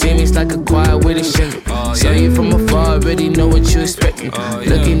 Acting all the same, it's like a choir with a shingle. So you from afar already know what you expecting.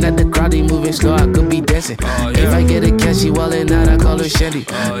 Looking at the crowd, they moving slow, I could be dancing. If I get a cash, she wildin' out, I call her Shandy.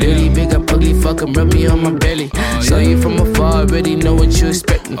 Really big, I'm ugly, fuck 'em, rub me on my belly. So you from afar already know what you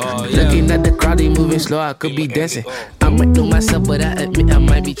expecting. Looking at the crowd, they moving slow, I could be dancing. I'm right to myself, but I admit I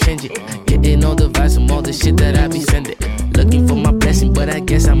might be changing. Getting all the vibes from all the shit that I be sending. Looking for my blessing, but I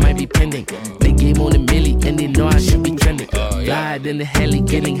guess I might be pending. They gave on a milli, and they know I should be trending. Fly in the heli,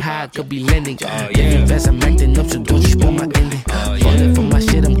 getting high, I could be lending. Getting fast, I'm acting up, so don't you spoil my ending. Falling for my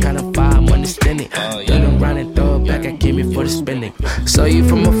shit, I'm kinda fire, I'm understanding. Turn around and throw it back, I came here for the spending. So you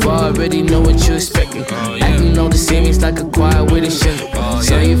from afar already know what you expecting. Acting all the same, it's like a choir with a shingle.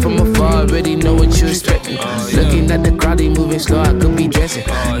 So you from afar already know what you expecting. Looking at the crowd, they moving slow, I could be dancing.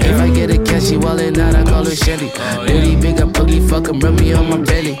 If I get a cash, she wildin' out, I call her Shandy. Really big, I'm ugly, fuck 'em, rub me on my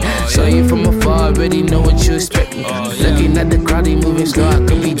belly. So you from afar already know what you expecting. Looking at the crowd, they moving slow, I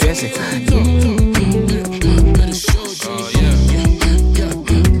could be dancing.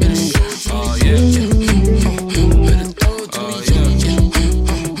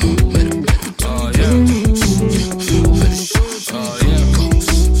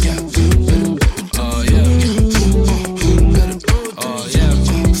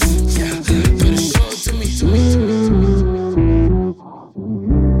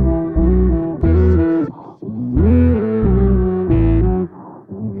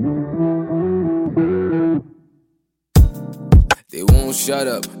 Shut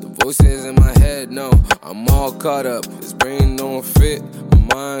up, the voices in my head, no, I'm all caught up. This brain don't fit,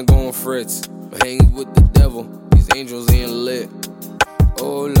 my mind gon' fritz. I'm hanging with the devil, these angels ain't lit.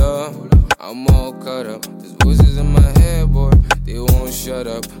 Oh Lord, I'm all caught up. These voices in my head, boy, they won't shut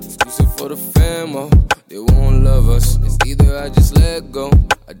up. Exclusive for the famo, they won't love us. It's either I just let go,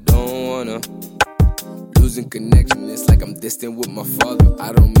 I don't wanna. Losing connection, it's like I'm distant with my father.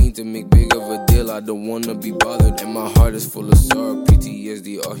 I don't mean to make big of a deal, I don't wanna be bothered. And my heart is full of sorrow,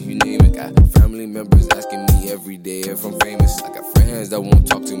 PTSD, or you name it. Got family members asking me every day if I'm famous. I got friends that won't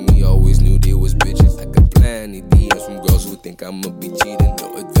talk to me, always knew they was bitches. I got plenty DMs from girls who think I'ma be cheating.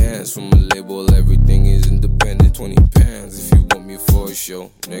 No advance from a label, everything is independent. 20 pounds if you want me for a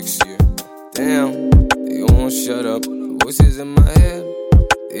show next year. Damn, they won't shut up. Voices in my head,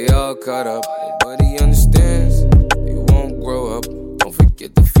 they all caught up. Nobody understands, they won't grow up. Don't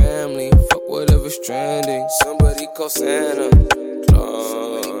forget the family, fuck whatever's trending. Somebody call Santa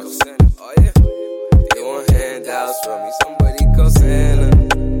Claus. Oh yeah, they want handouts from me. Somebody call Santa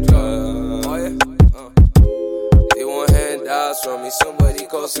Claus. Oh yeah, they want handouts from me. Somebody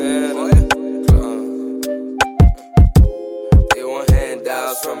call Santa Claus. They want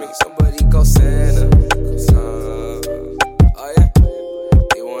handouts from me. Somebody call Santa Claus. Oh yeah,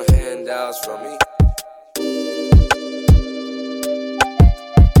 they want handouts from me.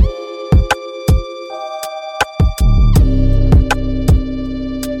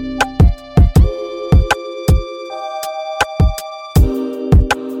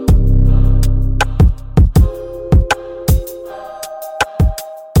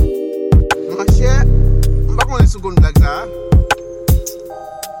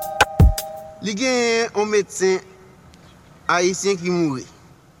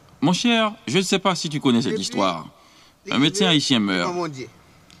 Mon cher, je ne sais pas si tu connais cette histoire. Un médecin haïtien meurt.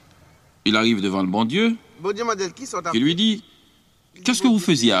 Il arrive devant le bon Dieu, qui lui dit « Qu'est-ce que vous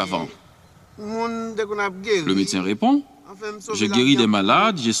faisiez avant ?» Le médecin répond « J'ai guéri des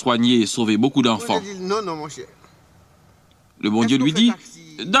malades, j'ai soigné et sauvé beaucoup d'enfants. » Le bon Dieu lui dit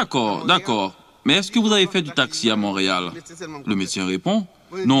 « D'accord, d'accord, mais est-ce que vous avez fait du taxi à Montréal ?» Le médecin répond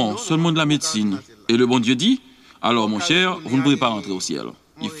 « Non, seulement de la médecine. » Et le bon Dieu dit « Alors mon cher, vous ne pouvez pas rentrer au ciel.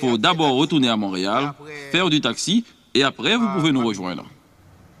 Il faut d'abord retourner à Montréal, faire du taxi, et après vous pouvez nous rejoindre. »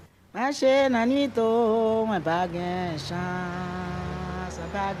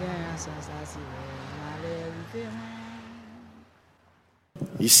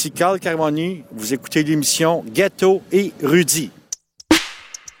 Ici Carl Carmoni, vous écoutez l'émission Ghetto et Erudit.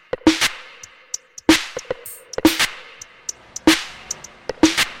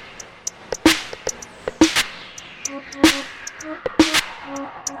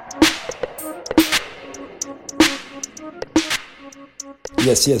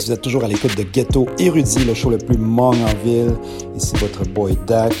 Yes, vous êtes toujours à l'écoute de Ghetto Erudit, le show le plus mong en ville. Ici votre boy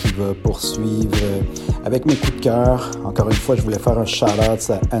Dak qui va poursuivre avec mes coups de cœur. Encore une fois, je voulais faire un shout-out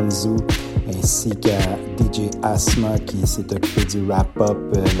à Anzu ainsi qu'à DJ Asma qui s'est occupé du wrap-up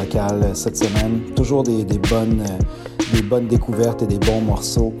local cette semaine. Toujours des bonnes découvertes et des bons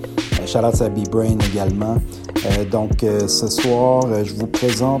morceaux. Shout-out à B-Brain également. Donc ce soir, je vous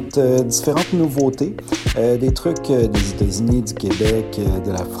présente différentes nouveautés, des trucs des États-Unis, du Québec,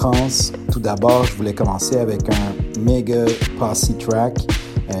 de la France. Tout d'abord, je voulais commencer avec un méga posse track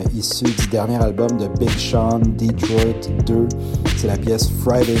issu du dernier album de Big Sean, Detroit 2. C'est la pièce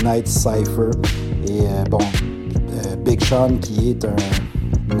Friday Night Cypher. Et Big Sean qui est un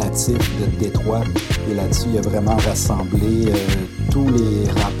natif de Détroit. Et là-dessus, il a vraiment rassemblé tous les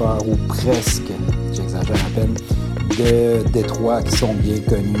rappeurs, ou presque, j'exagère à peine, de Détroit qui sont bien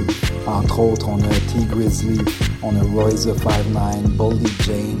connus. Entre autres, on a T Grizzly, on a Royce the 5'9", Boldy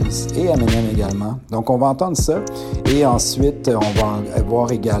James et Eminem également. Donc on va entendre ça. Et ensuite, on va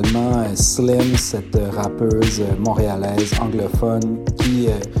voir également Slim, cette rappeuse montréalaise anglophone qui,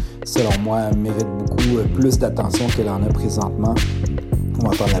 selon moi, mérite beaucoup plus d'attention qu'elle en a présentement. On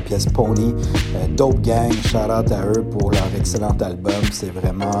va entendre la pièce Pony. Dope Gang, shout-out à eux pour leur excellent album. C'est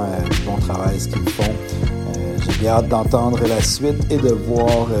vraiment du bon travail ce qu'ils font. J'ai bien hâte d'entendre la suite et de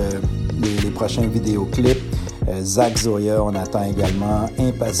voir les prochains vidéoclips. Zach Zoya, on attend également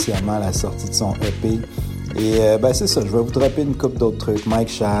impatiemment la sortie de son EP. Et c'est ça, je vais vous dropper une couple d'autres trucs. Mike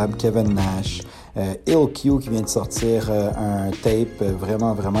Shab, Kevin Nash, IllQ qui vient de sortir un tape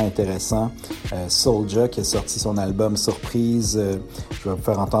vraiment intéressant. Soulja qui a sorti son album Surprise. Je vais vous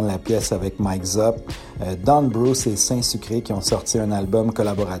faire entendre la pièce avec Mike Zop. Don Bruce et Saint-Sucré qui ont sorti un album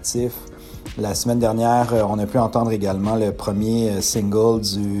collaboratif. La semaine dernière, on a pu entendre également le premier single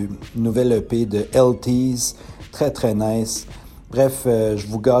du nouvel EP de LTs. Très nice. Bref, je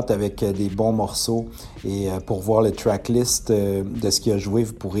vous gâte avec des bons morceaux et pour voir le tracklist de ce qu'il a joué,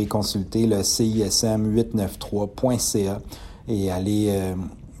 vous pourrez consulter le CISM893.ca et aller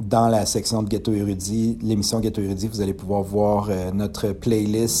dans la section de Ghetto Erudit, l'émission Ghetto Erudit, vous allez pouvoir voir notre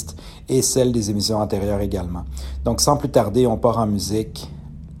playlist et celle des émissions antérieures également. Donc sans plus tarder, on part en musique.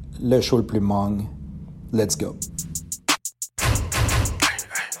 Le show le plus mong. Let's go.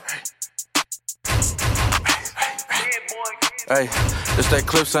 Hey, it's that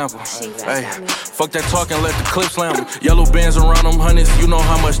clip sample. Hey, fuck that talking, let the clip slam. Yellow bands around them hundreds, you know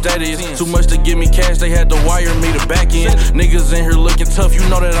how much that is. Too much to give me cash, they had to wire me the back end. Niggas in here looking tough, you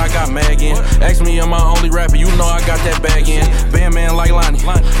know that I got mag in. Ask me, am I only rapper, you know I got that bag in. Band man like Lonnie,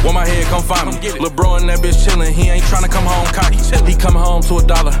 want my head, come find me. Lil' bro and that bitch chillin', he ain't tryna come home cocky. He come home to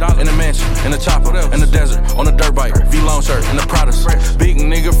 $1 in a mansion, in a chopper, in the desert, on a dirt bike, V-Long shirt, in the Pradas. Big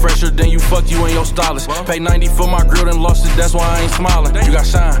nigga fresher than you, fuck you and your stylist. Pay 90 for my grill, then lost it, that's why I ain't smiling. You got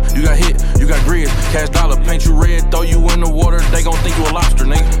shine, you got hit, you got grizz, cash dollar, paint you red, throw you in the water, they gon' think you a lobster,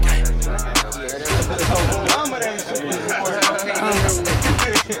 nigga.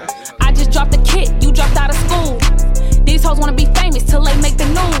 I just dropped a kid, you dropped out of school. These hoes wanna be famous till they make the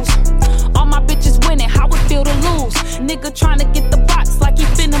news. All my bitches winning, how it feel to lose? Nigga tryna get the box like he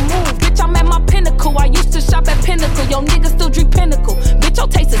finna move. Bitch, I'm at my pinnacle, I used to shop at Pinnacle. Yo, nigga still drink Pinnacle. Bitch, your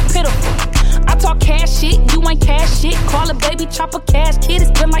taste is pitiful. I talk cash shit, you ain't cash shit. Call a baby chopper cash kid,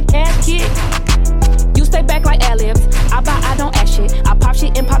 it's been like cash kid. You stay back like ad-libs. I buy, I don't ask shit. I pop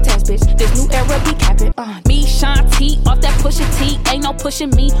shit and pop tags, bitch. This new era be capping. Me, Sean T, off that pushin' T. Ain't no pushing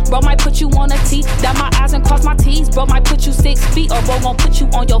me. Bro might put you on a T. Down my eyes and cross my T's. Bro might put you 6 feet. Or bro gon' put you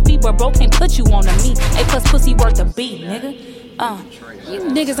on your feet. But bro can't put you on a me. A plus pussy worth a B, nigga. You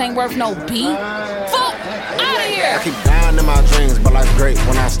niggas ain't worth no B. Fuck outta here. I keep dying in my dreams, but life's great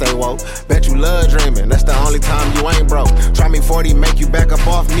when I stay woke. Bet you love dreaming, that's the only time you ain't broke. Try me 40, make you back up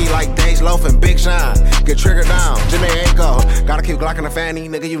off me like Days Loaf and Big Shine. Get triggered down, Jimmy Aiko. Gotta keep Glockin' the fanny,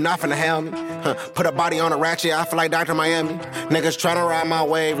 nigga, you not finna help me. Put a body on a ratchet, I feel like Dr. Miami. Niggas tryna ride my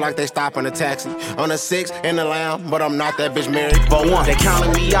wave like they stopping a taxi. On a 6 in the lamb, but I'm not that bitch married. But one, they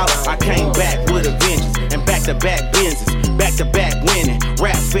counted me out, I came back with a vengeance. And back-to-back Benzes, back-to-back winning.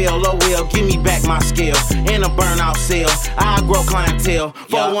 Rap fail, oh well, give me back my skill. In a burnout cell, I grow clientele.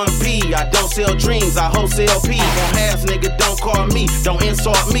 41P, I don't sell dreams, I wholesale P. On halves, nigga, don't call me, don't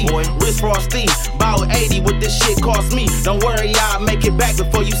insult me. Wrist frosty, about 80 what this shit cost me. Don't worry, I'll make it back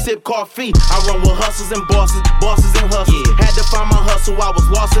before you sip coffee. I run with hustles and bosses, bosses and hustles. Had to find my hustle, I was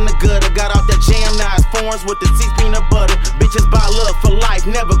lost in the gutter. Got out that jam, now it's foreigns with the 6 peanut butter. Bitches buy love for life,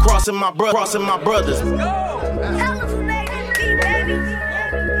 never crossing my brothers.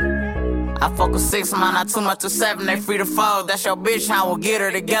 I fuck with 6, man, not too much to 7, they free to fold. That's your bitch, I will get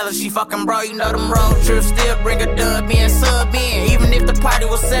her together. She fucking bro, you know them road trips still bring a dub in, sub in. Even if the party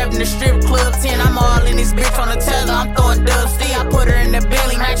was 7, the strip club 10. I'm all in this bitch on the tether, I'm throwing dubs still. I put her in the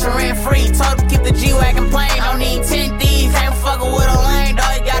belly, match her rent free. Told her keep the G-Wagon plain, don't need 10 thieves. Ain't fucking with a lane,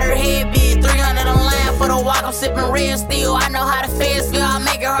 dog, you got her head big. 300 on line for the walk, I'm sipping red steel. I know how the feds feel, I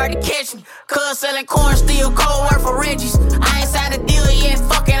make it hard to catch me. Cuz selling corn steel, cold work for Reggie's. I ain't signed a deal yet,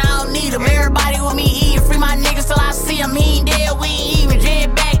 fucking I don't need them. Everybody with me eating, free my niggas till I see them. He ain't dead, we ain't even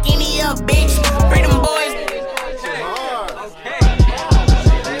jet back, any up, bitch. Free them boys.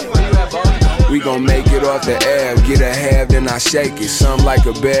 We gon' make it off the air, get a half, then I shake it. Something like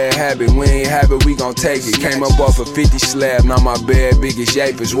a bad habit, we ain't have it, we gon' take it. Came up off a 50 slab, now my bad biggest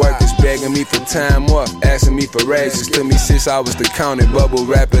yapers. Workers begging me for time off, asking me for raises. Took me 6 hours to count it, bubble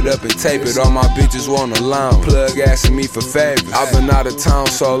wrap it up and tape it. All my bitches want a loan, plug asking me for favors. I've been out of town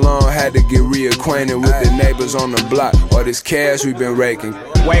so long, had to get reacquainted with the neighbors on the block. All this cash we been raking.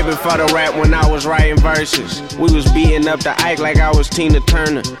 Way before the rap when I was writing verses. We was beating up the Ike like I was Tina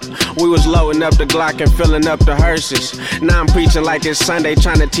Turner. We was loading up the Glock and filling up the hearses. Now I'm preaching like it's Sunday,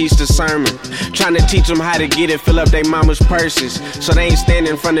 trying to teach the sermon. Trying to teach them how to get it, fill up their mama's purses. So they ain't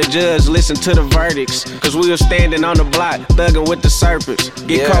standing in front of the judge, listen to the verdicts. Cause we was standing on the block, thugging with the serpents.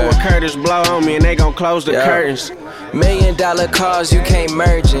 Get caught with Curtis, blow on me and they gon' close the curtains. $1 million cars, you can't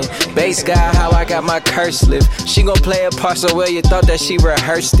merge in. Bass guy, how I got my curse lift. She gon' play a part so well you thought that she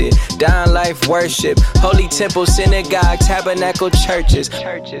rehearsed it. Down life worship, holy temple, synagogue, tabernacle, churches.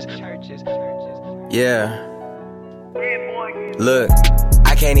 Yeah. Look,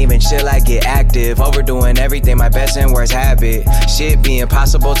 I can't even chill, I get active. Overdoing everything, my best and worst habit. Shit be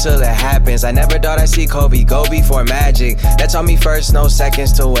impossible till it happens. I never thought I'd see Kobe go before Magic. That taught me first, no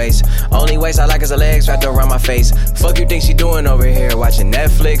seconds to waste. Only waste I like is her legs wrapped around my face. Fuck you think she doing over here? Watching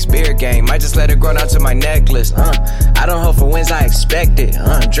Netflix, beer game. Might just let her grow down to my necklace. I don't hope for wins, I expect it.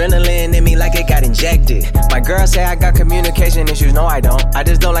 Adrenaline in me like it got injected. My girl say I got communication issues, no I don't. I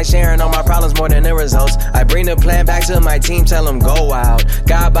just don't like sharing all my problems more than the results. I bring the plan back to my team, tell them go wild.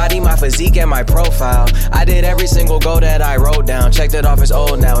 God body, my physique, and my profile. I did every single goal that I wrote down. Checked it off, it's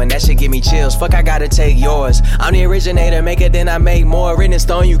old now, and that shit give me chills. Fuck, I gotta take yours. I'm the originator, make it, then I make more. Written in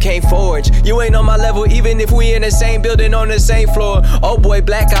stone, you can't forge. You ain't on my level, even if we in the same building on the same floor. Oh boy,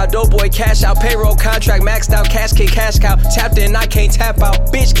 blackout, dope boy, cash out, payroll contract, maxed out, cash kick, cash cow. Tapped in, I can't tap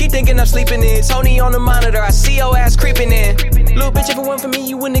out. Bitch, keep thinking I'm sleeping in. Tony on the monitor, I see your ass creeping in. Little bitch, if it weren't for me,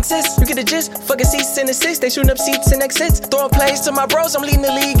 you wouldn't exist. You get the gist, fucking seats in the 6. They shooting up seats and exits. Throwing plays to my bros, I'm leading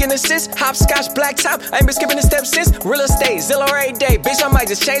the league in assists. Hopscotch, black top, I ain't been skipping the steps since. Real estate, Zillow every day. Bitch, I might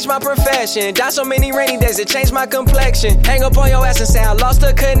just change my profession. Die so many rainy days, it changed my complexion. Hang up on your ass and say I lost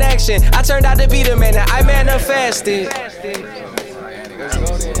the connection. I turned out to be the man that I manifested.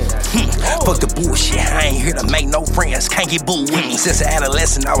 Fuck the bullshit, I ain't here to make no friends. Can't get booed with me. Since an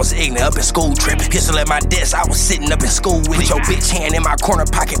adolescent, I was ignorant, up in school tripping. Pistol at my desk, I was sitting up in school with it. Put your bitch hand in my corner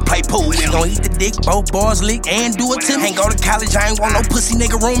pocket, play pool with it. Gon' eat the dick, both bars lick, and do it to me. Ain't go to college, I ain't want no pussy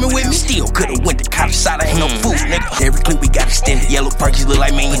nigga rooming with me. Still could've went to college side, I ain't no fool, nigga. Every clip we got extended, yellow perkies look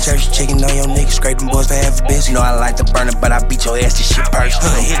like me. Church chicken on your nigga, scrape them boys for half a bitch. You know I like to burn it, but I beat your ass, this shit burst.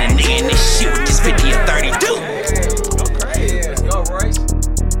 Hit a nigga in this shit with this 50 or 32. Go, Royce.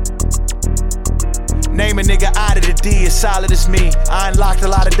 Name a nigga out of the D as solid as me. I unlocked a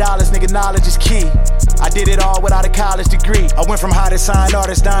lot of dollars, nigga, knowledge is key. I did it all without a college degree. I went from high to sign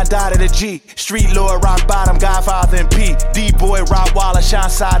artist, Don Dot to the G. Street lord, rock bottom, Godfather and P. D-boy, Rottweiler, Sean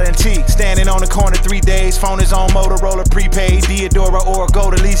Sada and T. Standing on the corner 3 days, phone is on Motorola prepaid. Deodora or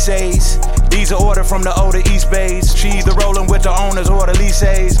go to Lisa's. These are ordered from the O to East Bays. She either rolling with the owners or the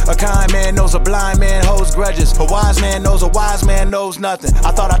Lisa's. A kind man knows a blind man holds grudges. A wise man knows a wise man knows nothing.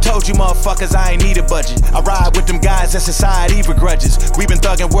 I thought I told you motherfuckers I ain't need a budget. I ride with them guys that society begrudges. We been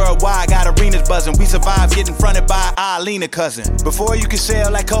thugging worldwide, got arenas buzzing. We survived getting fronted by Eileen, a cousin. Before you can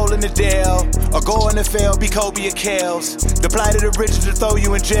sell like Cole in the Dale, or go in the field, be Kobe or Kales. The plight of the rich to throw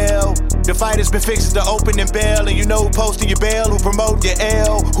you in jail. The fight has been fixed to open and bail. And you know who posting your bail, who promote your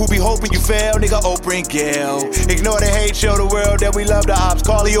L, who be hoping you fail, nigga Oprah and Gail. Ignore the hate, show the world that we love the ops.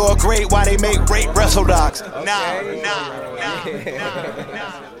 Call you all great, why they make great wrestle docs.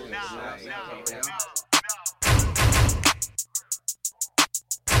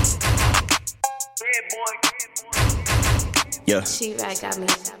 Yeah. She-Rag got me.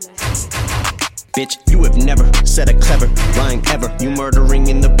 Bitch, you have never said a clever line ever. You murdering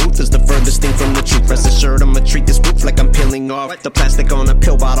in the booth is the furthest thing from the truth. Rest assured I'ma treat this roof like I'm peeling off the plastic on a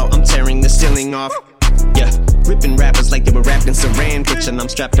pill bottle. I'm tearing the ceiling off. Yeah, ripping rappers like they were wrapped in saran. Bitch, and I'm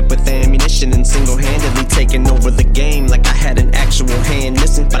strapped up with ammunition and single-handedly taking over the game like I had an actual hand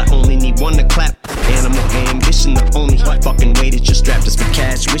missing. But I only need one to clap. Animal ambition, the only fucking way that you're strapped is for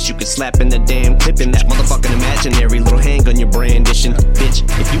cash. Wish you could slap in the damn clip in that motherfucking imaginary little handgun you're brandishing. Bitch,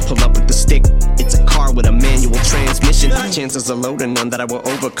 if you pull up with the stick, it's a car with a manual transmission. Chances are low to none that I will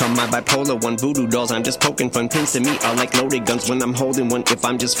overcome my bipolar one. Voodoo dolls, I'm just poking fun. Pins to me are like loaded guns when I'm holding one. If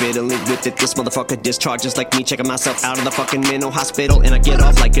I'm just fiddling with it, this motherfucker discharges like me checking myself out of the fucking mental hospital. And I get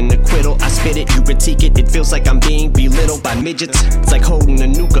off like an acquittal. I spit it, you critique it. It feels like I'm being belittled by midgets. It's like holding a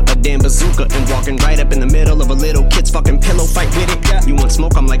nuka, a damn bazooka, and walking right up in the middle of a little kid's fucking pillow fight with it. You want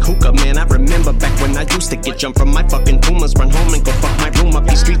smoke, I'm like hookah, man. I remember back when I used to get jumped from my fucking Pumas. Run home and go fuck my room up.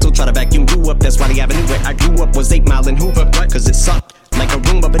 These streets will try to vacuum you up. That's why the avenue where I grew up was 8 Mile and Hoover. Cause it sucked like a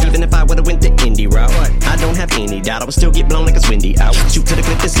Roomba. But even if I would've went the indie route, I don't have any doubt I would still get blown like it's windy out. Shoot to the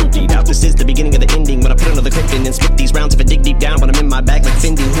clip, it's emptied out. This is the beginning of the ending when I put another clip in and spit these rounds. If I dig deep down, but I'm in my bag like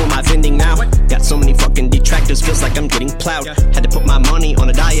Fendi. Who am I offending now? Got so many fucking detractors, feels like I'm getting plowed. Had to put my money on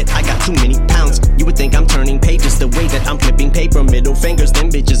a diet, I got too many pounds. You would think I'm turning pages the way that I'm flipping paper. Middle fingers, them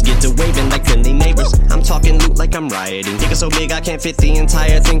bitches get to waving like friendly neighbors. I'm talking loot like I'm rioting. Nigga so big I can't fit the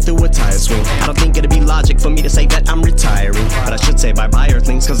entire thing through a tire swing. I don't think it'd be logic for me to say that I'm retiring, but I should say bye-bye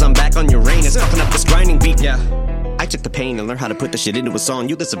Earthlings, cause I'm back on Uranus, fucking up this grinding beat. Yeah, I took the pain and learned how to put the shit into a song.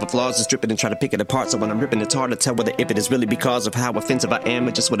 You listen for flaws and strip it and try to pick it apart. So when I'm ripping, it's hard to tell whether if it is really because of how offensive I am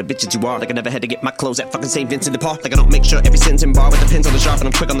or just what a bitch that you are. Like I never had to get my clothes at fucking St. Vincent de Paul. Like I don't make sure every sentence in bar with the pens on the sharp and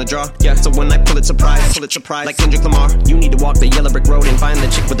I'm quick on the draw. Yeah, so when I pull it surprise like Kendrick Lamar. You need to walk the yellow brick road and find the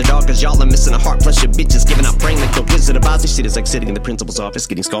chick with the dog, cause y'all are missing a heart. Plus your bitches giving out brain like the Wizard of Oz. This shit is like sitting in the principal's office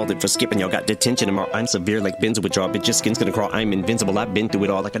getting scalded for skipping. Y'all got detention tomorrow. I'm severe like Benzo withdrawal. Bitch, your skin's gonna crawl. I'm invincible. I've been through it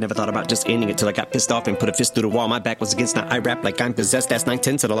all. Like I never thought about just ending it till I got pissed off and put a fist through the wall. My back was against, now I rap like I'm possessed. That's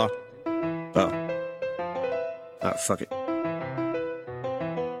 9/10 to the law. Oh, fuck it.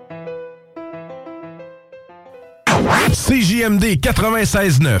 CJMD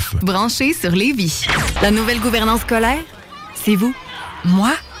 96.9. Branché sur Lévis. La nouvelle gouvernance scolaire, c'est vous.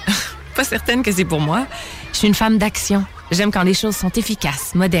 Moi? Pas certaine que c'est pour moi. Je suis une femme d'action. J'aime quand les choses sont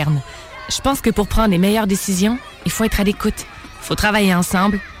efficaces, modernes. Je pense que pour prendre les meilleures décisions, il faut être à l'écoute. Il faut travailler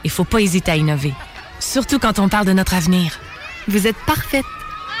ensemble. Il faut pas hésiter à innover. Surtout quand on parle de notre avenir. Vous êtes parfaite.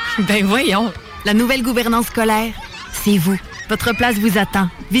 Ben voyons. La nouvelle gouvernance scolaire, c'est vous. Votre place vous attend.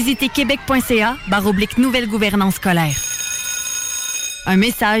 Visitez québec.ca/nouvelle gouvernance scolaire. Un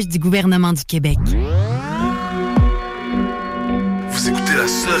message du gouvernement du Québec. Vous écoutez la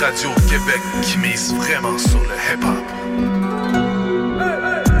seule radio au Québec qui mise vraiment sur le hip-hop.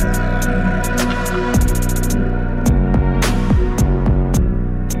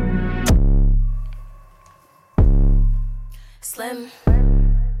 Slim.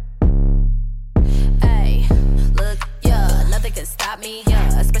 Ay, look, yeah, nothing can stop me,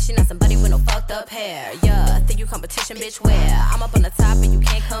 yeah. Especially not somebody with no fucked up hair, yeah. Think you competition, bitch, where? I'm up on the top and you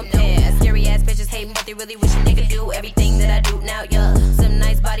can't compare. Scary ass bitches hating, but they really wish a nigga do everything that I do now, yeah. Some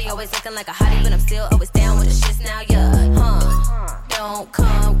nice body, always looking like a hottie, but I'm still always down with the shits now, yeah. Don't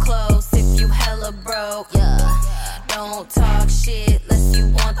come close if you hella broke, yeah. Don't talk shit unless you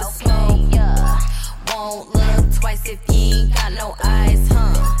want the smoke, yeah. Won't look twice if you ain't got no eyes,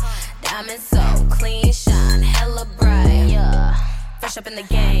 Diamonds so clean, shine hella bright, yeah. Fresh up in the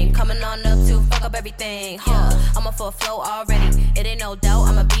game, coming on up to fuck up everything, I'm a full flow already, it ain't no doubt,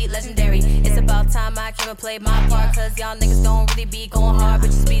 I'ma be legendary. It's about time I came and played my part, cause y'all niggas don't really be going hard.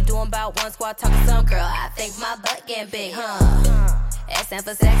 Bitches be doing about one squad, talking some girl, I think my butt getting big, S stand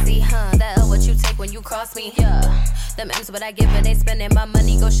for sexy, that what you take when you cross me, Them M's what I give, but they spending my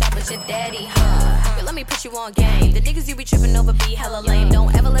money, go shop with your daddy, Girl, let me put you on game. The niggas you be tripping over be hella lame.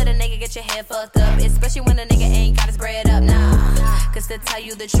 Don't ever let a nigga get your head fucked up, especially when a nigga ain't got his bread up, Cause to tell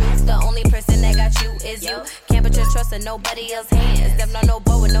you the truth, the only person that got you is you. Can't put your trust in nobody else's hands. Stepping on no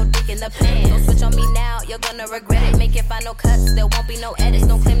boat with no dick in the pants. Don't switch on me now, you're gonna regret it. Make it find no cuts, there won't be no edits.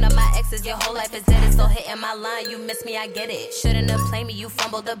 Don't claim that my exes, your whole life is dead. It's so hitting my line, you miss me, I get it. Shouldn't have played me, you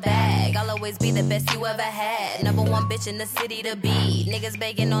fumbled the bag. I'll always be the best you ever had. Number one bitch in the city to be. Niggas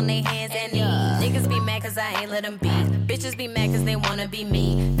begging on their hands and knees. Niggas be mad cause I ain't let them be. Bitches be mad cause they wanna be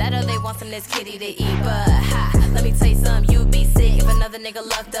me. That or they want some this kitty to eat. But let me tell you something, you be sick if another nigga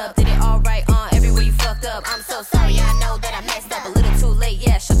lucked up. Did it alright everywhere you fucked up. I'm so sorry, I know that I messed up a little too late.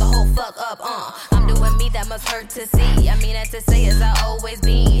 Yeah, shut the whole fuck up, I'm doing me, that must hurt to see. I mean, that to say as I always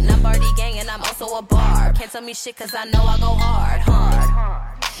been. I'm Birdie gang and I'm also a barb. Can't tell me shit cause I know I go hard.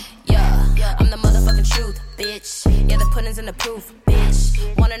 Yeah, I'm the motherfucking truth, bitch. Yeah, the pudding's in the proof, bitch.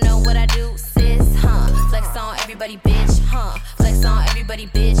 Wanna know what I do, sis, Flex on everybody, bitch, Flex on everybody,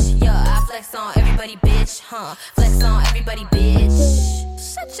 bitch. Yeah, I flex on everybody, bitch. bitch, huh? Flex on everybody, bitch.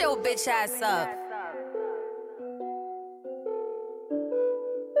 Shut your bitch ass up.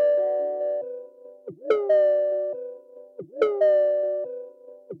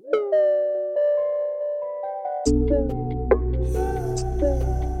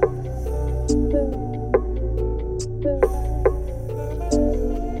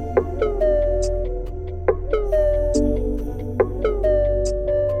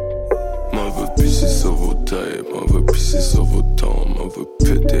 M'en veut pisser sur vos temps, m'en veut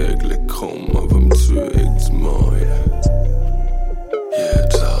péter avec l'écran, m'en veut me tuer avec du mort, yeah,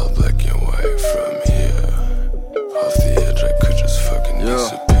 it's all black and white from here. Off the edge, I could just fucking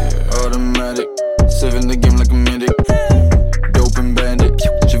disappear. Automatic, saving the game like a medic. Dope and bandit,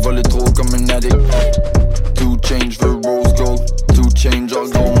 j'ai volé trop comme un addict. 2 change for rose gold, 2 change all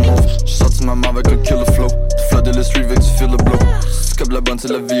gold move. J'suis sorti ma main avec un killer flow. Tu floodé le street, tu feel the blow. Comme la bonne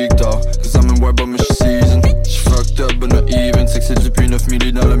c'est la victoire. Cause I'm in war but je suis seasoned. J'suis fucked up but not even. C'est que c'est depuis 9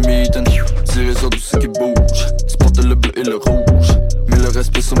 milli dans le meeting. Tiré sur tout ce qui bouge. Tu portes le bleu et le rouge. Mais le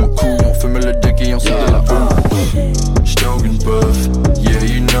respect sur mon cou. On fume le deck et on sort de la boue. J'dog and puff, yeah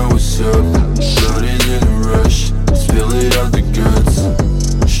you know what's up. Blooded in a rush, spill it out the guts.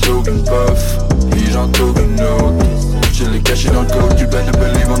 J'dog and puff, puis j'en talk une autre. J'ai les caché dans le code, you better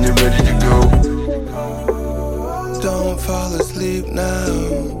believe on est ready to go. Don't fall asleep now.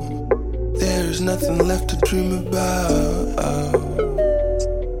 There's nothing left to dream about.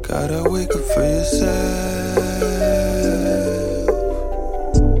 Gotta wake up for yourself.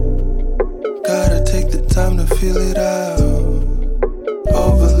 Gotta take the time to feel it out.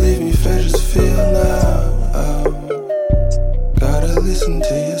 Oh, believe me, fair just feel now. Gotta listen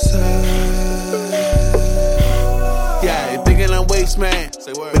to yourself. Yeah, thinking I'm waste man,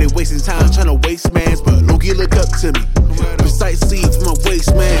 but they wasting time trying to waste mans. But Loki look up to me. Recite seeds from my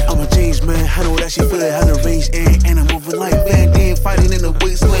waist man. I'm a change man. I know that she feel it, how to range and I'm moving like Van Damme, fighting in the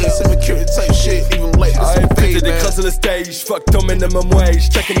wasteland. Cemetery type shit, even like this on page, man. Des on the stage, fucked on minimum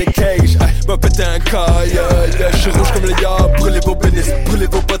wage, checking the cage. M'a pété un cas, yeah. J'suis rouge comme les gars, brûlez vos pénis, brûlez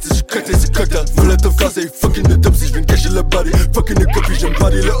vos bottes, j'suis coté, c'est cocktail. Voulez te casser, fucking the top, si j'viens cacher le body. Fucking the copy, j'aime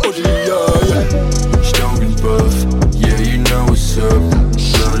body, le OG, yeah. J'dog and puff, yeah you know what's up.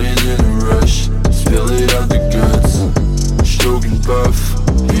 Blooded in a rush, spill it out the guts. J'dog and puff,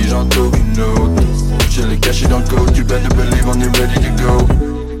 puis j'en talk une autre. J'ai les caché dans le code, you better believe on est ready to go.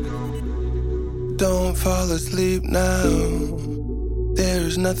 Don't fall asleep now.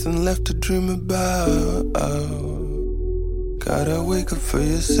 There's nothing left to dream about. Gotta wake up for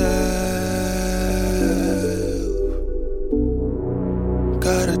yourself.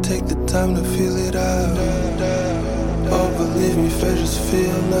 Gotta take the time to feel it out. Oh, believe me, fair just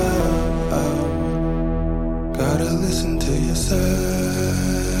feel now. Gotta listen to yourself.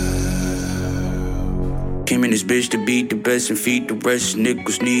 Came in this bitch to beat the best and feed the rest.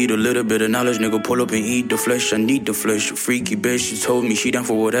 Niggas need a little bit of knowledge. Nigga pull up and eat the flesh. I need the flesh. A freaky bitch, she told me she down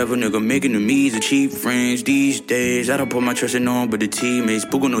for whatever. Nigga making the me's a cheap friends these days. I don't put my trust in on but the teammates.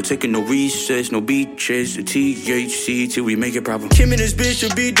 Boogle no taking no recess, no beaches. The THC till we make it proper. Came in this bitch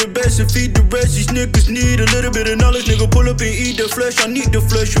to beat the best and feed the rest. These niggas need a little bit of knowledge. Nigga pull up and eat the flesh. I need the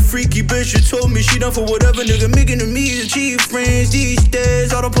flesh. A freaky bitch, she told me she down for whatever. Nigga making the me's a cheap friends these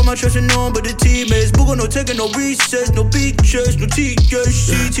days. I don't put my trust in on but the teammates. Boogle no taking no recess, no beaches, no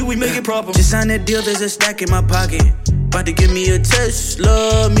THC till we make it proper. Just signed that deal, there's a stack in my pocket. About to give me a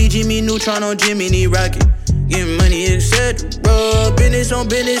Tesla. Me, Jimmy Neutron on Jimmy, need rocket. Getting money, etc. Business on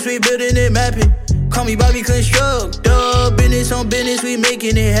business, we building it, mapping. Call me Bobby Constructor. Business on business, we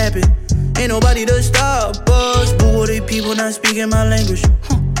making it happen. Ain't nobody to stop us. Boo, all they people not speaking my language.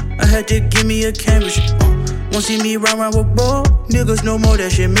 I had to give me a canvas. Won't see me round with ball. Niggas no more,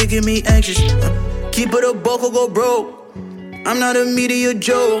 that shit making me anxious. Keep it a buck or go broke. I'm not a media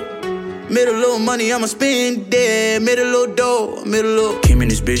joke. Made a little money, I'ma spend that. Made a little dough, made a little. Came in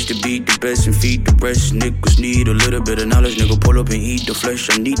this bitch to beat the best and feed the rest. Niggas need a little bit of knowledge. Nigga pull up and eat the flesh.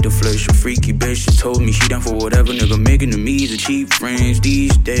 I need the flesh. A freaky bitch, she told me she down for whatever. Nigga making the me's a cheap friends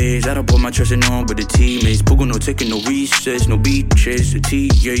these days. I don't put my trust in on but the teammates. Boogle no taking no recess, no beaches. The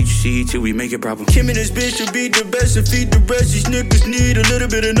THC till we make it proper. Came in this bitch to beat the best and feed the rest. These niggas need a little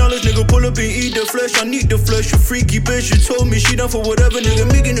bit of knowledge. Nigga pull up and eat the flesh. I need the flesh. A freaky bitch, she told me she down for whatever. Nigga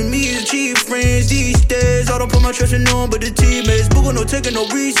making the me's a cheap friends these days. I don't put my trust in on but the teammates. Boogle no taking no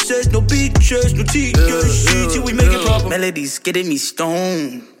recess, no beaches, no THC till we make it proper. Melodies getting me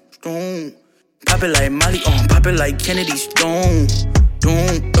stone. Pop it like Molly, pop it like Kennedy Stone.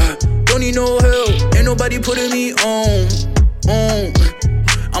 Don't need no help, ain't nobody putting me on.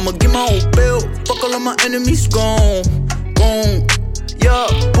 I'ma get my own bill, fuck all of my enemies gone. Yeah,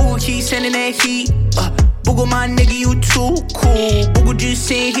 boo, keep sending that heat. Boogle my nigga, you too cool. Boogle just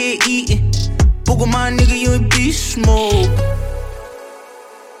sitting here eating. Boogle my nigga, you a beast mode.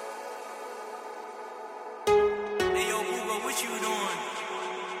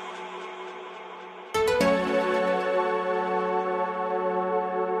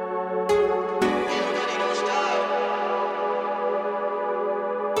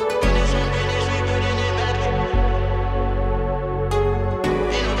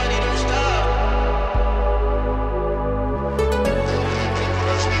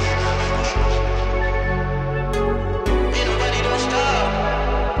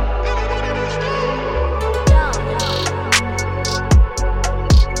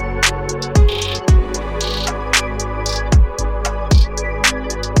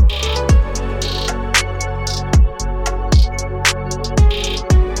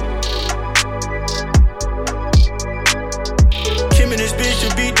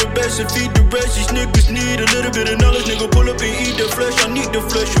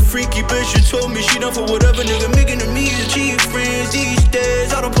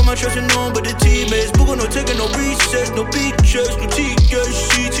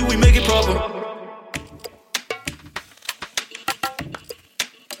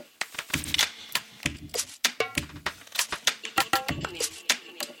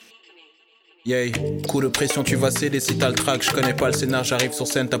 Yeah, coup de pression, tu vas céder si t'as le track. Je connais pas le scénar, j'arrive sur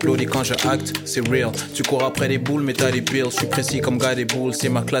scène, t'applaudis quand je acte, c'est real. Tu cours après les boules, mais t'as des bills. Je suis précis comme gars des boules, c'est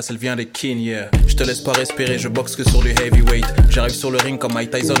ma classe, elle vient des kin, yeah. Je te laisse pas respirer, je boxe que sur du heavyweight. J'arrive sur le ring comme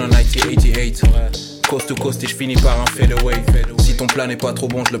Mike Tyson en 1988. Coast to coast et je finis par un fadeaway. Si ton plat n'est pas trop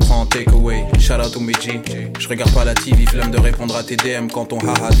bon, je le prends en takeaway. Shout out to Meiji, je regarde pas la TV. Flemme de répondre à tes DM quand ton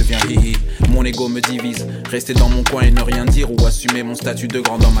haha devient hihi. Mon ego me divise, rester dans mon coin et ne rien dire. Ou assumer mon statut de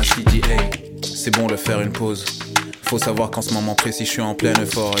grand dans ma city, hey. C'est bon de faire une pause. Faut savoir qu'en ce moment précis, je suis en pleine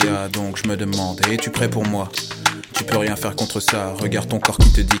euphoria. Donc je me demande, es-tu prêt pour moi? Tu peux rien faire contre ça. Regarde ton corps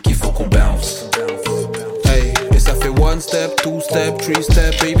qui te dit qu'il faut qu'on bounce. Hey, et ça fait one step, two step, three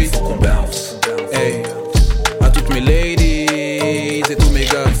step, baby. Faut qu'on bounce. Hey, à toutes mes ladies et tous mes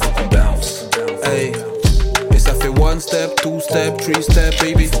gars, faut qu'on bounce. Hey, et ça fait one step, two step, three step,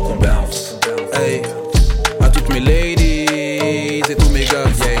 baby. Faut qu'on bounce. Hey, à toutes mes ladies et tous mes gars,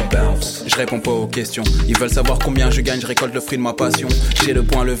 yeah. Je réponds pas aux questions. Ils veulent savoir combien je gagne, je récolte le fruit de ma passion. J'ai le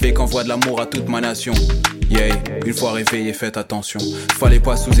poing levé qu'envoie de l'amour à toute ma nation. Yeah, une fois réveillé, faites attention. Fallait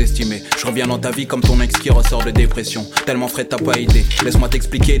pas sous-estimer. Je reviens dans ta vie comme ton ex qui ressort de dépression. Tellement frais t'as pas idée. Laisse-moi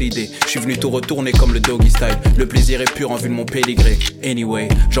t'expliquer l'idée. Je suis venu tout retourner comme le doggy style. Le plaisir est pur en vue de mon pédigré. Anyway,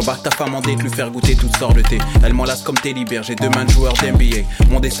 j'embarque ta femme en date, lui faire goûter toutes sortes de thé. Elle m'enlace comme tes libères, j'ai 2 mains de joueurs d'NBA.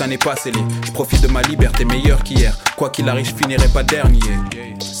 Mon destin n'est pas scellé. Je profite de ma liberté meilleure qu'hier. Quoi qu'il arrive, je finirai pas dernier.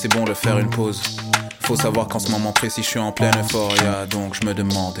 C'est bon de faire une pause. Faut savoir qu'en ce moment précis, je suis en pleine euphoria. Donc je me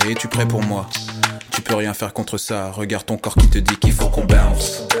demande, es-tu prêt pour moi? Tu peux rien faire contre ça. Regarde ton corps qui te dit qu'il faut qu'on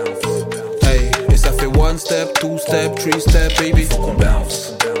bounce. Hey, et ça fait one step, two step, three step, baby. Faut qu'on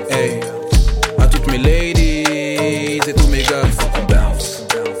bounce. Hey, à toutes mes ladies et tous mes gars, faut qu'on bounce.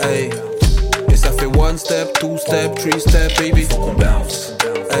 Hey, et ça fait one step, two step, three step, baby. Faut qu'on bounce.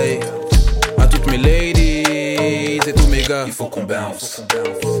 Hey, à toutes mes ladies et tous mes gars, il faut qu'on bounce.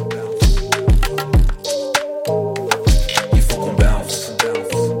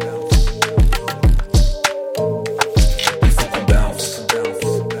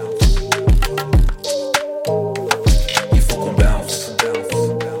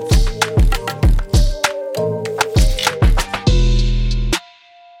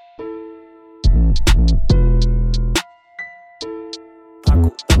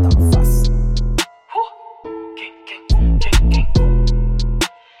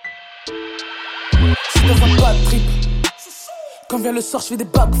 Quand vient le soir, je fais des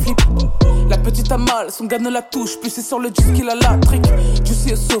backflips. La petite a mal, son gars ne la touche plus. C'est sur le disque qu'il a la trick.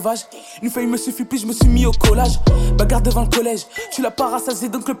 Juicy et sauvage, une feuille me suffit plus, je me suis mis au collage. Bagarre devant le collège, tu l'as pas rassasié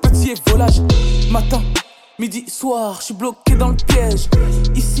donc le petit est volage. Matin, midi, soir, je suis bloqué dans le piège.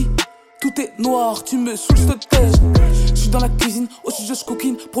 Ici, tout est noir, tu me saoules, je te tège. Je suis dans la cuisine, au studio je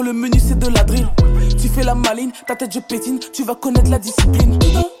coquine. Pour le menu c'est de la drill. Tu fais la maline, ta tête je pétine. Tu vas connaître la discipline.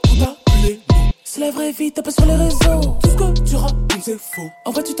 C'est la vraie vie, t'as pas sur les réseaux. Tout ce que tu racontes c'est faux.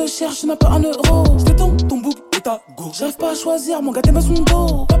 En vrai tu te cherches, tu n'as pas un euro. J't'étends ton bouc et ta go. J'arrive pas à choisir, mon gars t'aimes son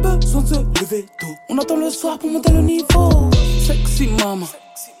dos. Pas besoin de se lever tôt. On attend le soir pour monter le niveau. Sexy maman,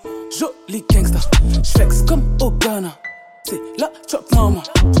 jolie gangsta. J'flex comme au Ghana. C'est la chop maman.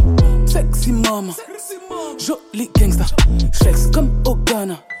 Sexy maman, jolie gangsta. J'flex comme au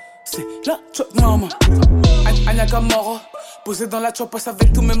Ghana. C'est la chop maman. Anya Kamoro. Posé dans la choppasse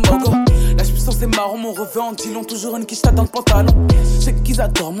avec tous mes mogos. La puissance est marron, mon revend. Ils ont toujours une quicheta dans le pantalon. Je sais qu'ils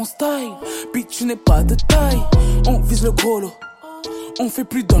adorent mon style. Bitch, tu n'es pas de taille. On vise le gros lot. On fait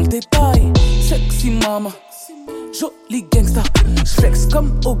plus dans le détail. Sexy mama, jolie gangsta. J'flex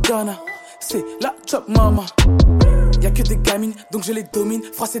comme au Ghana. C'est la chop mama. Y'a que des gamines, donc je les domine.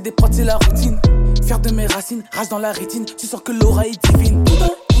 Froisser des prods, c'est la routine. Faire de mes racines, rage dans la rétine. Tu sens que l'aura est divine. Tout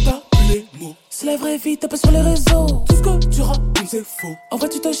plus les mots. C'est la vraie vie, tape sur les réseaux. Tout ce que tu racontes, c'est faux. En vrai,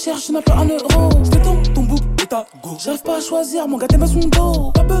 tu te cherches, tu n'as pas un euro. J'détends ton bouc et ta go. J'arrive pas à choisir, mon gars t'aimes son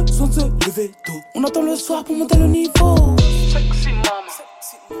dos. Pas besoin de se lever tôt. On attend le soir pour monter le niveau. Sexy mama,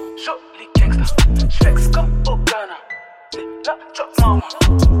 jolie gangsta. J'flex comme au Ghana. C'est la chop mama.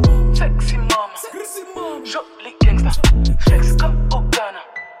 Sexy mama, jolie gangsta. J'flex comme au Ghana.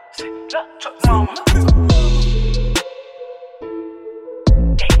 C'est la chop mama.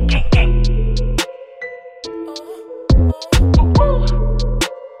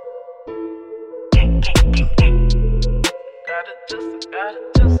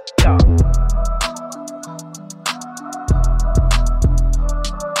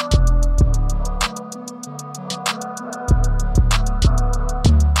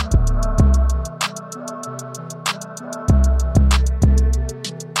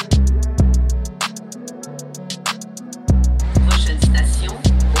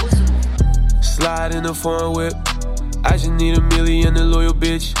 Slide in a foreign whip. I just need a million, a loyal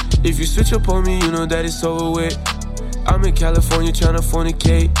bitch. If you switch up on me, you know that it's over with. I'm in California tryna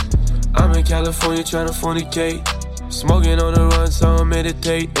fornicate. I'm in California tryna fornicate. Smoking on the run, so I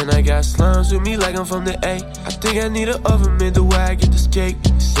meditate. And I got slimes with me like I'm from the A. I think I need an oven mitt the way I get this cake.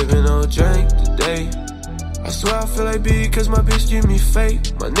 Sipping on drink today. I swear I feel like big cause my bitch give me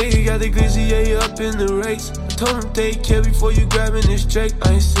fake. My nigga got the glizzy, yeah, up in the race. I told him take care before you grabbing this Drake.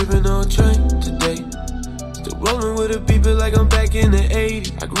 I ain't sipping on drink today. Still rolling with a beeper like I'm back in the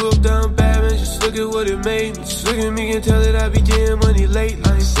 80s. I grew up down bad, man, just look at what it made me. Just look at me and tell it I be getting money lately.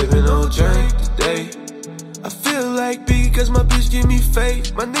 I ain't sipping on drink today. I feel like big cause my bitch give me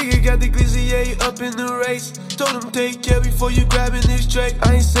fake. My nigga got the glizzy, yeah, up in the race. Told him take care before you grabbing this Drake.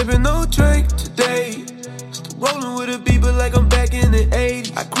 I ain't sipping no drink today. Still rolling with a beeper like I'm back in the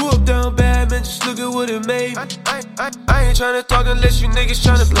 80s. I grew up down bad, man, just look at what it made me. I ain't tryna talk unless you niggas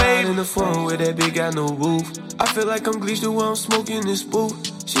tryna play. In the phone where that bitch got no roof. I feel like I'm glitched the way I'm smoking this booth.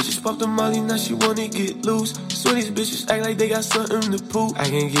 She just popped a molly, now she wanna get loose. So these bitches act like they got something to prove. I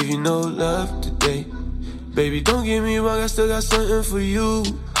can't give you no love today. Baby, don't get me wrong, I still got something for you.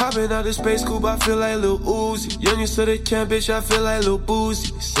 Hopping out the space coupe, I feel like Lil Uzi. Youngest of the camp, bitch, I feel like Lil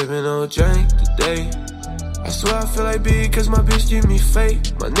Boozy. Sipping on drink today. I swear I feel like big cause my bitch give me fake.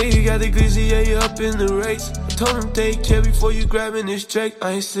 My nigga got the glizzy, yeah, up in the race. I told him take care before you grabbing this Drake.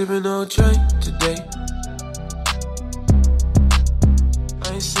 I ain't sipping on drink today.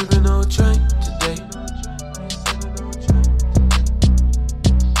 I ain't sipping on drink today.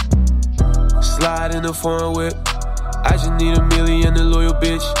 Slide in a foreign whip. I just need a million, a loyal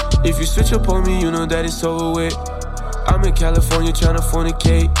bitch. If you switch up on me, you know that it's over with. I'm in California tryna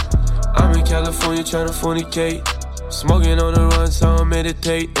fornicate. I'm in California tryna fornicate. Smoking on the run, so I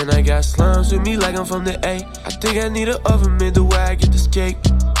meditate. And I got slimes with me like I'm from the A. I think I need an oven mitt the way I get this cake.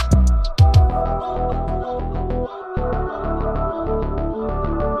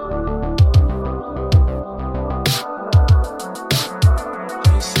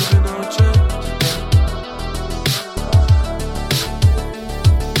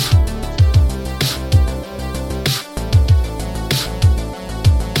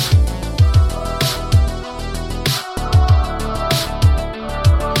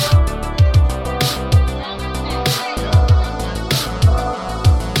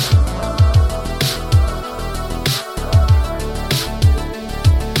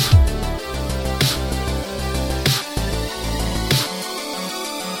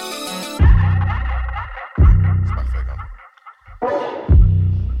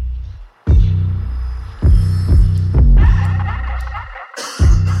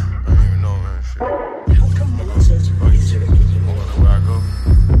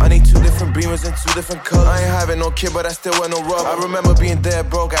 Kid, but I still wear no rubber. I remember being dead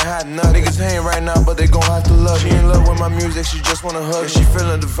broke, I had nothing. Niggas hating right now, but they gon' have to love me. She in love with my music, she just wanna hug me. She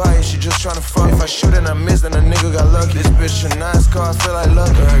feeling the vibe, she just tryna fuck. If I shoot and I miss, then a nigga got lucky. This bitch a nice car, I feel like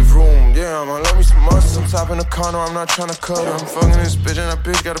luck. Hey, room, yeah, I'ma love me some muscle. I'm top in the corner, I'm not tryna cut her. I'm fucking this bitch and that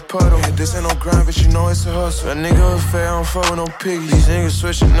bitch got a puddle. Yeah, this ain't no grind, but you know it's a hustle. That nigga a fair, I don't fuck with no piggies. These niggas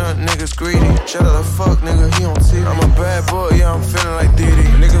switching up, niggas greedy. Shut up the fuck, nigga, he on TV. I'm a bad boy, yeah, I'm feeling like Diddy.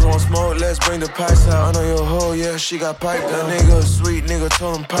 Niggas want smoke, let's bring the pipes out. I know your hoe, yeah, she got pipe down. Nigga, sweet nigga,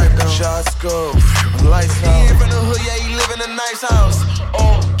 told him pipe down. Shots go, lights out. He from the hood, yeah, he live in a nice house.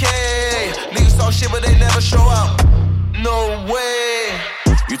 Okay, niggas talk shit, but they never show out. No way.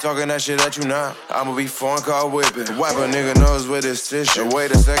 You talking that shit that you not. I'ma be foreign car whipping. Wipe a nigga nose with his tissue.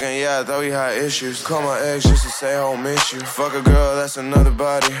 Wait a second, yeah, I thought we had issues. Call my ex just to say I don't miss you. Fuck a girl, that's another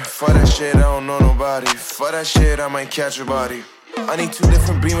body. For that shit, I don't know nobody. For that shit, I might catch a body. I need 2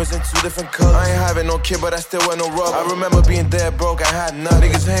 different Beamers and 2 different colors. I ain't having no kid, but I still wear no rubber. I remember being dead broke, I had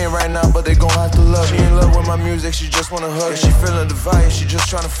nothing. Niggas hating right now, but they gon' have to love. She in love with my music, she just wanna hug. If she feeling the vibe, she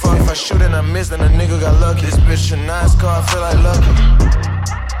just tryna fuck. If I shoot and I miss, then a nigga got lucky. This bitch a nice car, I feel like lucky.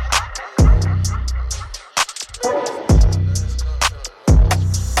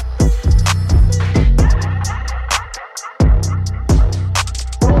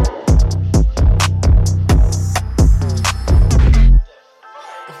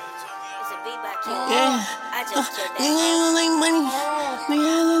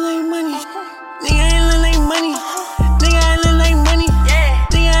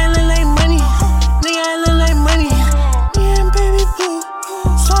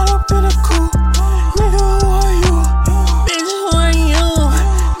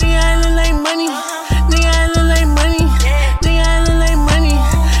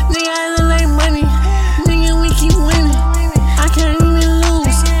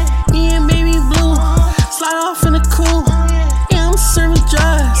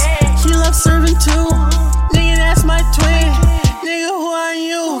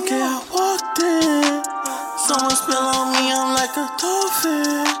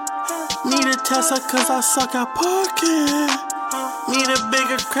 Cause I suck at parking. Need a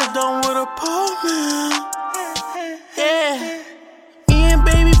bigger crib, done with apartment. Yeah. Me and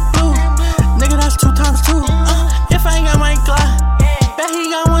baby blue. Nigga, that's 2 times 2. If I ain't got my Glock, bet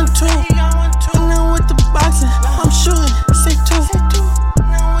he got 1 too. And then with the boxing, I'm shooting. Say 2.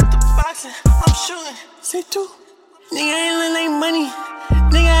 Now with the boxing, I'm shooting. Say 2. Nigga ain't look like money.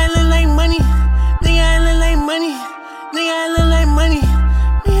 Nigga ain't look like money. Nigga ain't look like money. Nigga ain't look like money.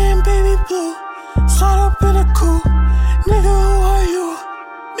 Me and baby blue. Slide up in a coupe. Nigga, who are you?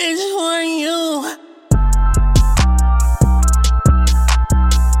 Bitch, who are you?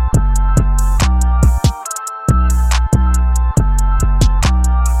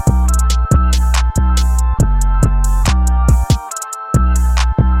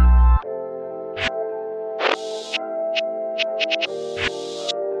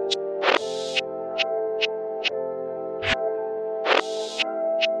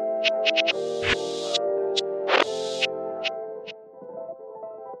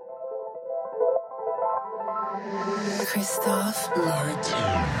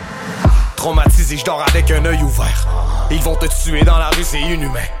 Traumatisé, je dors avec un œil ouvert. Ils vont te tuer dans la rue, c'est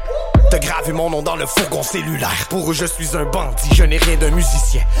inhumain. T'as gravé mon nom dans le fourgon cellulaire. Pour eux je suis un bandit, je n'ai rien d'un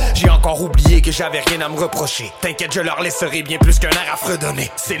musicien. J'ai encore oublié que j'avais rien à me reprocher. T'inquiète, je leur laisserai bien plus qu'un air à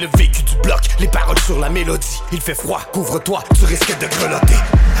fredonner. C'est le vécu du bloc, les paroles sur la mélodie. Il fait froid, couvre-toi, tu risques de grelotter.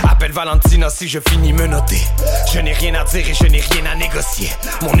 Appelle Valentina si je finis menotter. Je n'ai rien à dire et je n'ai rien à négocier.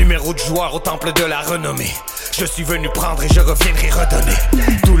 Mon numéro de joueur au temple de la renommée. Je suis venu prendre et je reviendrai redonner.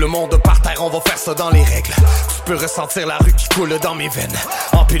 Tout le monde par terre, on va faire ça dans les règles. Tu peux ressentir la rue qui coule dans mes veines.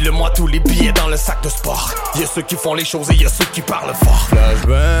 Empile-moi tous les billets dans le sac de sport. Y'a ceux qui font les choses et y'a ceux qui parlent fort.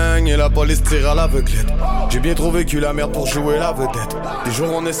 Flashbang et la police tire à l'aveuglette. J'ai bien trop vécu la merde pour jouer la vedette. Des jours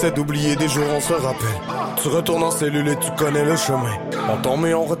on essaie d'oublier, des jours on se rappelle. Tu retournes en cellule et tu connais le chemin. On tombe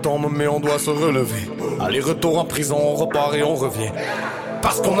et on retombe mais on doit se relever. Aller-retour en prison, on repart et on revient.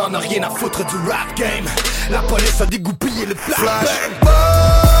 Parce qu'on en a rien à foutre du rap game. La police a dégoupillé le flashbang.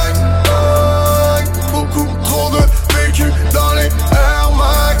 Beaucoup trop de vécu dans les Air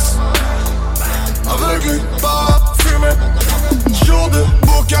Max. Aveuglé par la fumée. Jour de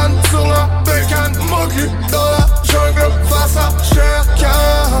boucan sur la bécane. Mocu dans la jungle face à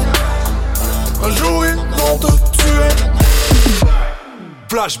Sherkan. Un jour ils vont te tuer.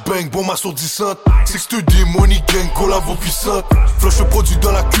 Flashbang, bombe assourdissante. Sexte money gang, collabo puissante. Flush le produit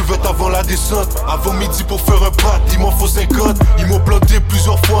dans la cuvette avant la descente. Avant midi pour faire un bat, il m'en faut 50. Ils m'ont planté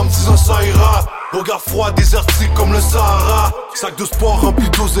plusieurs fois en me disant ça ira. Regard froid, désertique comme le Sahara. Sac de sport rempli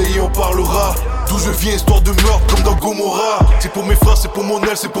d'oseille et on parlera. D'où je viens, histoire de meurtre comme dans Gomorrah. C'est pour mes frères, c'est pour mon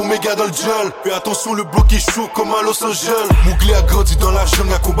aile, c'est pour mes gars dans le gel. Fais attention, le bloc est chaud comme à Los Angeles. Mowgli a grandi dans la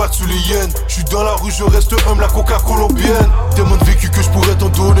jungle, a combattu les hyènes. J'suis dans la rue, je reste humble, la coca colombienne. Tellement de vécu que je pourrais t'en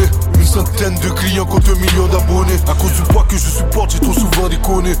donner. Une centaine de clients contre 1 million d'abonnés. À cause du poids que je supporte, j'ai trop souvent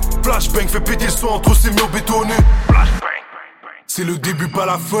déconné. Flashbang fait péter le son entre ces murs bétonnés. C'est le début pas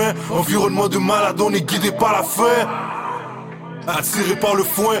la fin. Environnement de malade, on est guidé par la faim. Attiré par le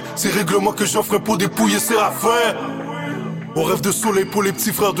foin, ces règlements que j'offre pour dépouiller Séraphin. On rêve de soleil pour les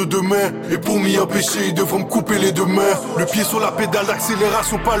petits frères de demain. Et pour m'y empêcher, ils devront me couper les deux mains. Le pied sur la pédale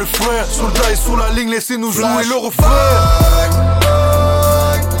d'accélération, pas le frein. Soldats et sur la ligne, laissez-nous jouer le refrain.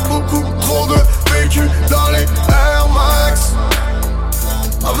 Beaucoup trop de vécu dans les Air Max.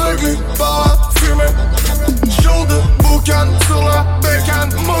 Aveuglé par la fumée. Chaud de boucan sur la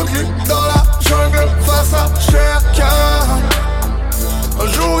bécane. Mowgli dans la jungle face à Shere Khan. Un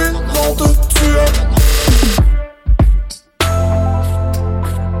jour ils vont te tuer.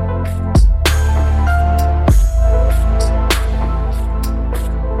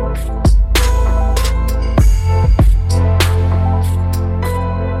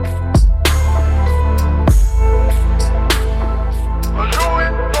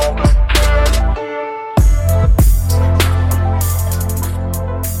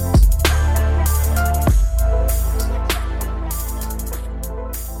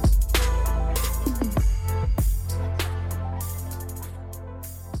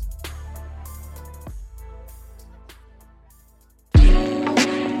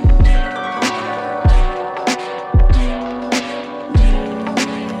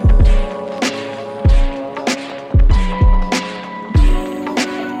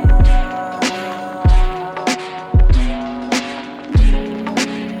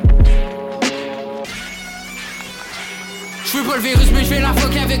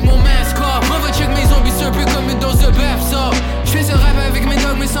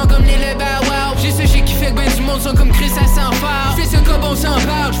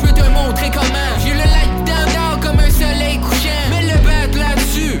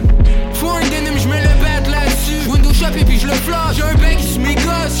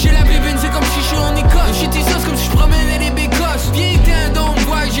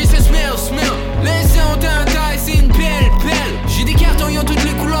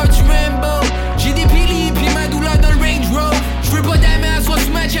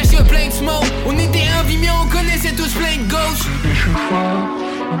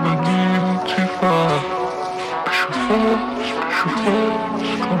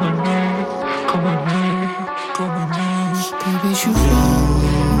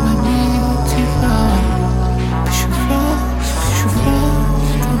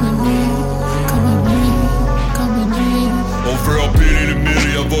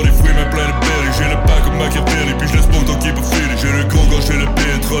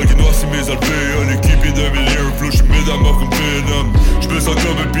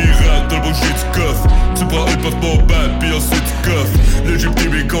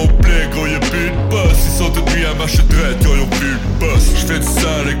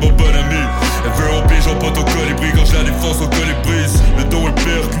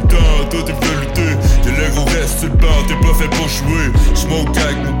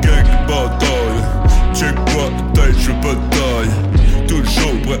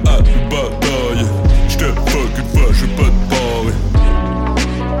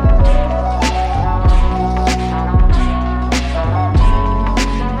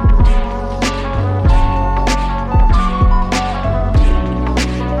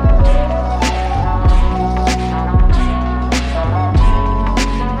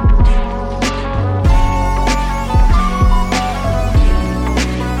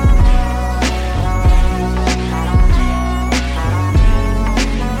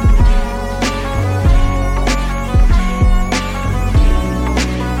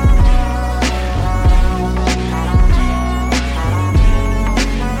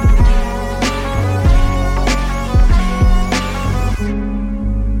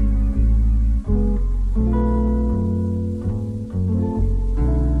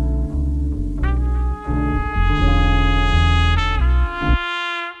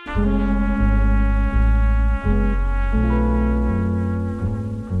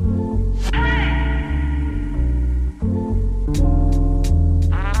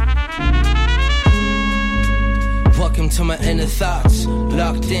 To my inner thoughts,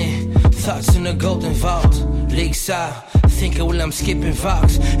 locked in, thoughts in the golden vault, lakeside, thinking while I'm skipping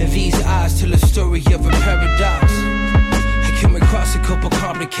Vox, and these eyes tell a story of a paradox. I came across a couple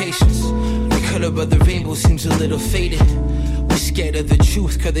complications, the color of the rainbow seems a little faded. We're scared of the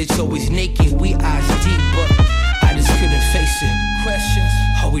truth cause it's always naked, we eyes deep but I just couldn't face it. Questions,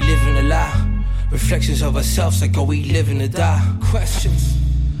 are we living a lie? Reflections of ourselves like are we living to die? Questions,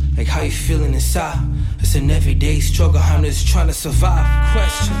 like how you feeling inside? It's an everyday struggle, I'm just trying to survive.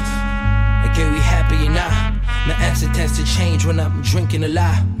 Questions, like are we happy or not? My answer tends to change when I'm drinking a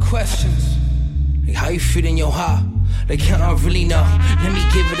lot. Questions, like how you feeling your heart? Like I don't really know, let me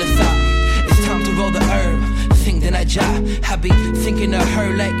give it a thought. It's time to roll the herb. Think then I jive. I be thinking of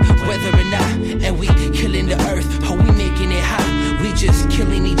her like whether or not. And we killing the earth, or we making it hot. We just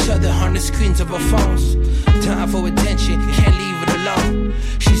killing each other on the screens of our phones. Time for attention, can't leave it alone.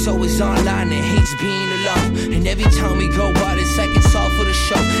 She's always online and hates being alone. And every time we go out, it's like it's all for the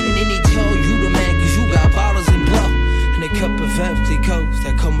show. And then they tell you the man, cause you got bottles and blow. And a cup of empty coats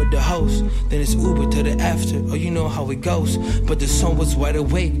that come with the host. Then it's Uber to the after, or you know how it goes. But the sun was wide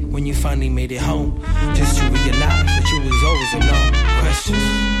awake when you finally made it home. Just to realize that you was always alone. Questions.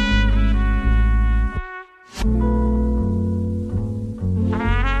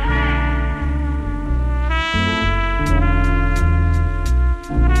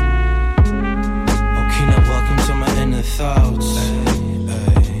 Thoughts.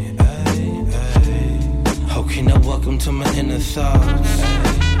 Okay, now welcome to my inner thoughts.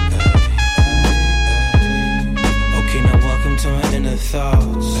 Okay, now welcome to my inner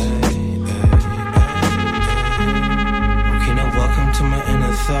thoughts. Okay, now welcome to my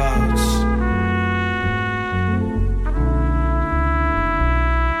inner thoughts.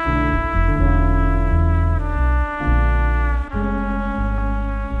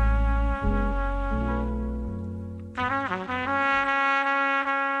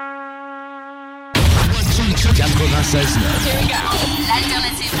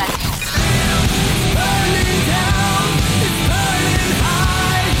 L'alternative radio.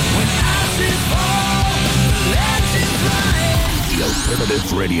 The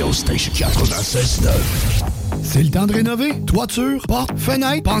Alternative Radio Station 96.9. C'est le temps de rénover. Toiture, porte,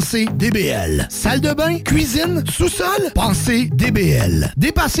 fenêtre, pensez DBL. Salle de bain, cuisine, sous-sol, pensez DBL.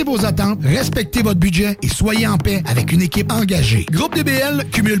 Dépassez vos attentes, respectez votre budget et soyez en paix avec une équipe engagée. Groupe DBL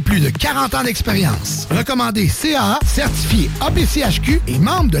cumule plus de 40 ans d'expérience. Recommandé CAA, certifié APCHQ et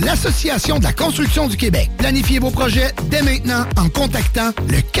membre de l'Association de la construction du Québec. Planifiez vos projets dès maintenant en contactant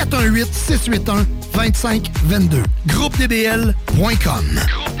le 418-681-2522. GroupeDBL.com.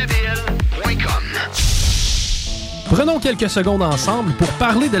 GroupeDBL.com. Prenons quelques secondes ensemble pour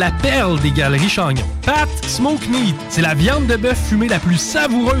parler de la perle des galeries Chagnon. Pat Smoke Meat, c'est la viande de bœuf fumée la plus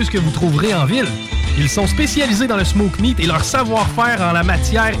savoureuse que vous trouverez en ville. Ils sont spécialisés dans le smoke meat et leur savoir-faire en la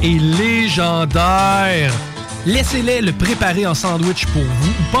matière est légendaire. Laissez-les le préparer en sandwich pour vous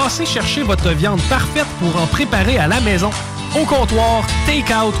ou passez chercher votre viande parfaite pour en préparer à la maison, au comptoir,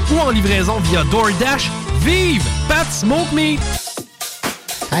 take-out ou en livraison via DoorDash. Vive Pat Smoke Meat!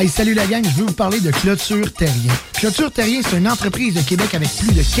 Hey, salut la gang, je veux vous parler de Clôture Terrien. Clôture Terrien, c'est une entreprise de Québec avec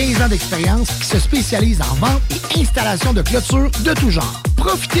plus de 15 ans d'expérience qui se spécialise en vente et installation de clôtures de tout genre.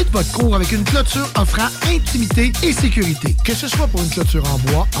 Profitez de votre cour avec une clôture offrant intimité et sécurité. Que ce soit pour une clôture en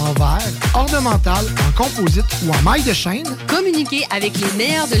bois, en verre, ornementale, en composite ou en maille de chaîne, communiquez avec les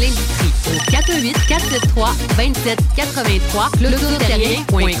meilleurs de l'industrie au 418-473-2783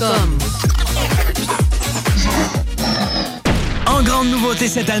 clôtureterrien.com. En grande nouveauté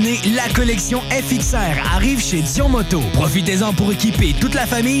cette année, la collection FXR arrive chez Dion Moto. Profitez-en pour équiper toute la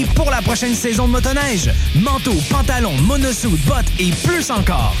famille pour la prochaine saison de motoneige. Manteaux, pantalons, monosuit, bottes et plus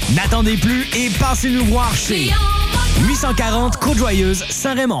encore. N'attendez plus et passez-nous voir chez 840 Côte-Joyeuse,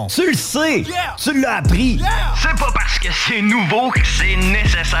 Saint-Raymond. Tu le sais! Yeah! Tu l'as appris! Yeah! C'est pas parce que c'est nouveau que c'est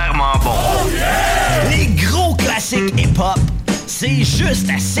nécessairement bon. Oh yeah! Les gros classiques hip-hop, c'est juste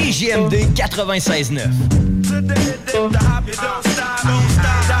à CJMD 96.9.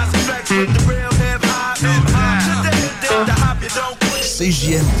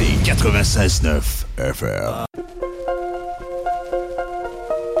 CJMD 96.9 FM.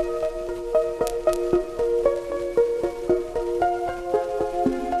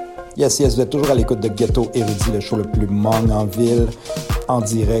 Yes, vous êtes toujours à l'écoute de Ghetto, Erudit, le show le plus mong en ville, en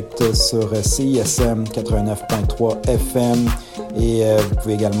direct sur CISM 89.3 FM. Et vous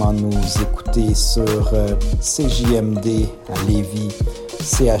pouvez également nous écouter sur CJMD à Lévis,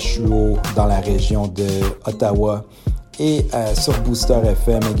 CHUO dans la région de Ottawa et sur Booster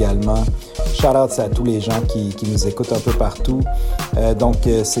FM également. Shout-out à tous les gens qui nous écoutent un peu partout. Donc,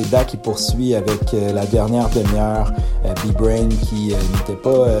 c'est Da qui poursuit avec la dernière demi-heure. B-Brain qui n'était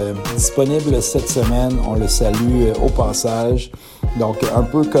pas disponible cette semaine. On le salue au passage. Donc, un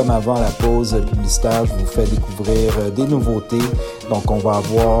peu comme avant la pause publicitaire, je vous fais découvrir des nouveautés. Donc, on va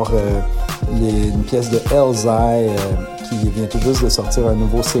avoir une pièce de Elzai qui vient tout juste de sortir un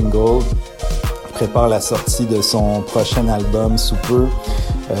nouveau single. Prépare la sortie de son prochain album sous peu.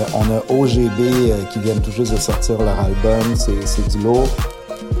 On a OGB qui viennent tout juste de sortir leur album, c'est du lourd.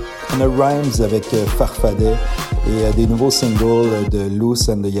 On a Rhymes avec Farfadet et des nouveaux singles de Loose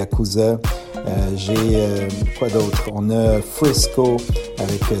and the Yakuza. J'ai quoi d'autre? On a Frisco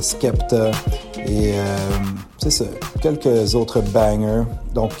avec Skepta Et c'est ça, quelques autres bangers.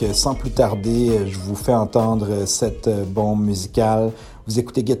 Donc sans plus tarder, je vous fais entendre cette bombe musicale. Vous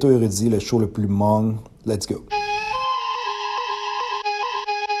écoutez Ghetto Erudit, le show le plus Hmong. Let's go.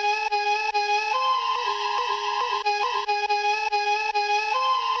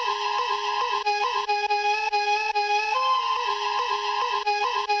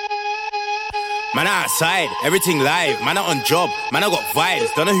 Man outside, everything live, man on job, man I got vibes,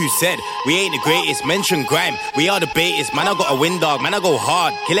 don't know who said, we ain't the greatest, mention grime, we are the baitest, man I got a wind dog, man I go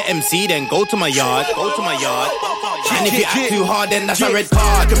hard, kill a MC then go to my yard, and if you act too hard then that's a red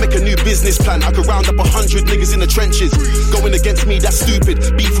card. I can make a new business plan, I could round up 100 niggas in the trenches, going against me that's stupid,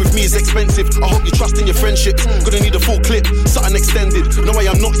 beef with me is expensive, I hope you trust in your friendship, gonna need a full clip, something extended, no way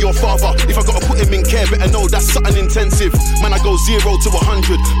I'm not your father, if I gotta put him in care better know that's something intensive, man I go 0 to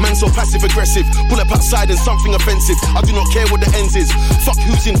 100, man so passive aggressive, pull up outside and something offensive. I do not care what the ends is. Fuck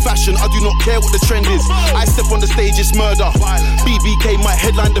who's in fashion, I do not care what the trend is. I step on the stage, it's murder. BBK might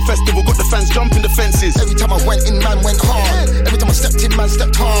headline the festival, got the fans jumping the fences. Every time I went in, man went hard. Every time I stepped in, man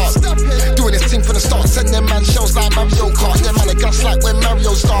stepped hard. Doing this thing from the start, send them man shells like Mario Kart. Yeah, man, a gas like when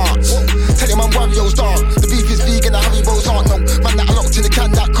Mario starts. Tell him I'm Wario's dog. The beef is vegan, the Haribo's aren't. No, man, that I locked in the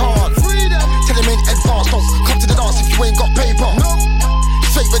can, that card. Tell him ain't advanced, don't come to the dance if you ain't got paper.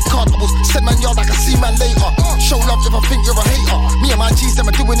 Straight red card, I was send man yard like I see man later. Show love if I think you're a hater. Me and my G's, them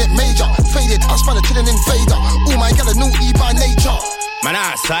are doing it major. Faded, I spun a till an invader. All my gal are new E by nature. Man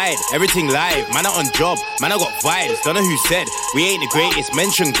outside, everything live, man on job, man I got vibes, don't know who said, we ain't the greatest,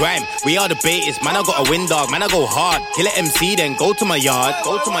 mention grime, we are the baitest, man I got a wind dog, man I go hard, kill a MC then go to my yard,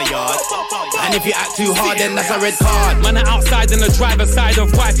 and if you act too hard then that's a red card. Man outside in the driver's side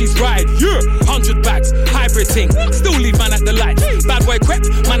of wifey's ride, yeah, 100 bags, hybrid thing, still leave man at the light, bad boy crept,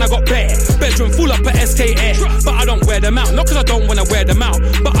 man I got bare, bedroom full up at SK Air, but I don't wear them out, not cause I don't wanna wear them out,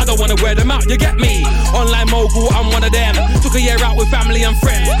 but I don't wanna wear them out, you get me, online mogul, I'm one of them, took a year out with family and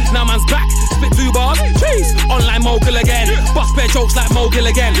friends. Now man's back, spit 2 bars, jeez, online mogul again. Bust bare jokes like mogul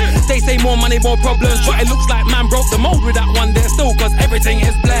again. They say more money, more problems, but it looks like man broke the mold with that one there still, cause everything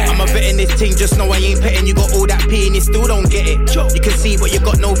is bland. I'm a vet in this thing, just know I ain't petting. You got all that P and you still don't get it. You can see but you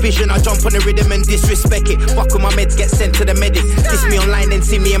got no vision. I jump on the rhythm and disrespect it. Fuck with my meds, get sent to the medics. Diss me online then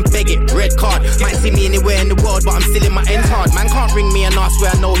see me and beg it. Red card, might see me anywhere in the world, but I'm still in my ends hard. Man can't ring me and ask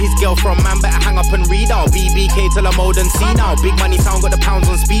where I know his girl from. Man better hang up and read out. BBK till I'm old and see now. Big money sound got the pounds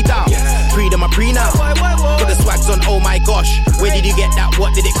on speed out. Freedom I pre now. Got the swags on, oh my gosh. Where did you get that?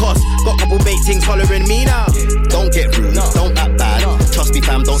 What did it cost? Got couple bait things hollering me now. Don't get rude, don't act bad. Trust me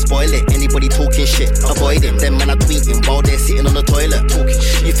fam, don't spoil it. Anybody talking shit, avoid him. Them man are tweeting while they're sitting on the toilet.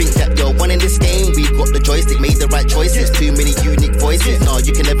 You think that you're one in this game? We've got the joystick, made the right choices. Too many unique voices. No,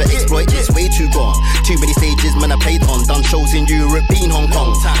 you can never exploit this. Way too gone. Too many stages man I played on. Done shows in Europe, been Hong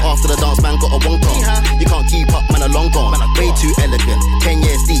Kong. After the dance man got a wong kong. You can't keep up, man, are long gone. Way too elegant. 10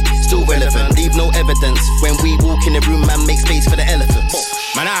 years deep, still relevant. Leave no evidence. When we walk in the room, man, make space for the elephants.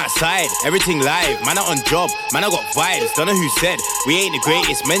 Man outside, everything live, man on job, man I got vibes, don't know who said, we ain't the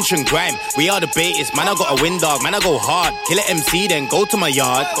greatest, mention grime, we are the baitest, man I got a wind dog, man I go hard, kill a MC then go to my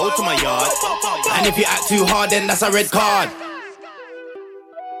yard, and if you act too hard then that's a red card.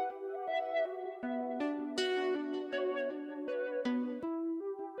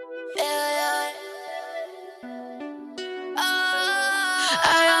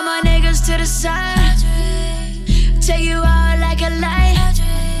 I got my niggas to the side, take you out like a light.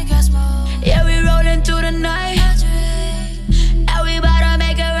 Yeah, we rolling through the night. Now we bout to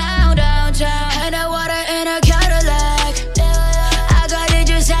make a round downtown. And I water in a Cadillac. I got it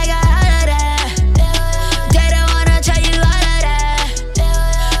just like I had that. They don't wanna tell you all of that.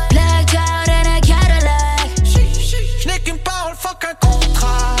 Blacked out in a Cadillac. Je n'ai qu'une parole, fuck un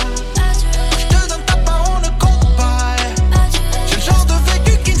contrat. Je te donne ta parole, ne compte pas. J'ai le genre de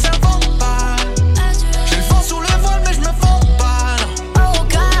vécu qui ne s'invente pas. J'ai le vent sous le voile, mais je me vends.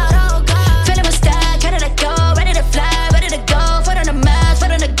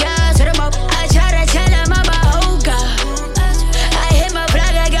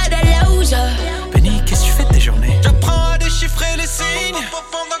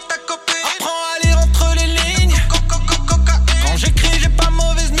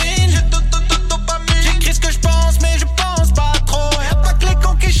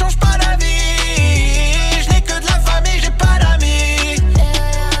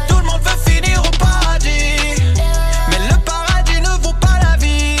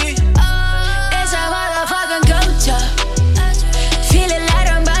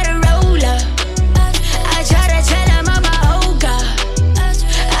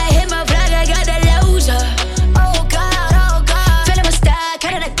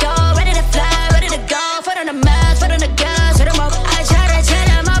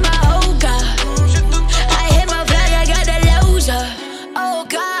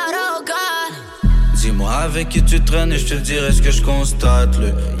 Avec qui tu traînes et je te dirai ce que je constate.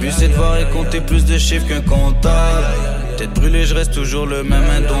 Le but c'est de voir et compter plus de chiffres qu'un comptable. Tête brûlée, je reste toujours le même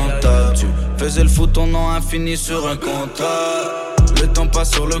indomptable. Tu faisais le fou, ton nom infini sur un contrat. Le temps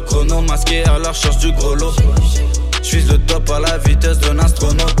passe sur le chrono, masqué à la recherche du gros lot. J'vise le top à la vitesse d'un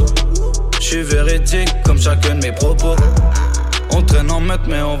astronaute. J'suis véridique comme chacun de mes propos. On traîne en meute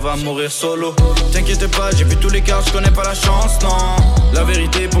mais on va mourir solo. T'inquiète pas, j'ai vu tous les cas, j'connais pas la chance, non. La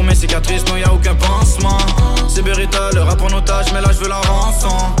vérité pour mes cicatrices, non y'a aucun pansement. C'est Beretta, le rap en otage, mais là j'veux la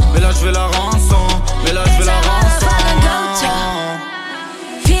rançon. Mais là j'veux la rançon. Mais là j'veux la rançon.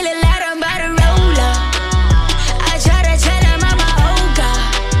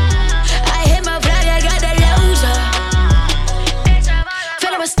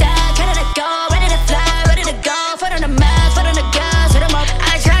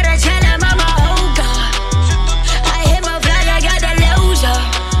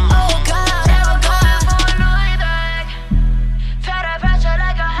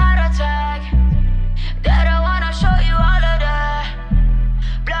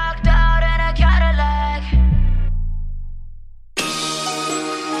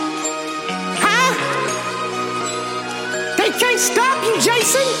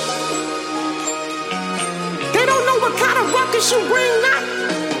 You bring that.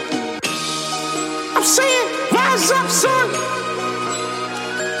 I'm saying, rise up, son.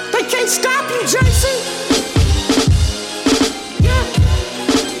 They can't stop you, Jason.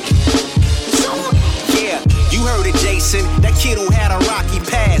 Yeah, you heard it, Jason. That kid who had a rocky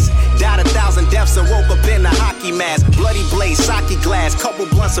past. Died 1,000 deaths and woke up in a hockey mask. Bloody blaze, sake glass, couple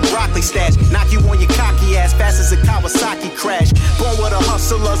blunts of broccoli stash. Knock you on your cocky ass fast as a Kawasaki crash. Born with a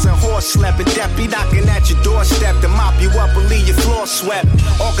hustlers and horse slapping. Death be knocking at your doorstep to mop you up and leave your floor swept.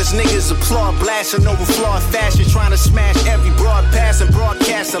 All cause niggas applaud, blasting over flawed fashion. Trying to smash every broadcast and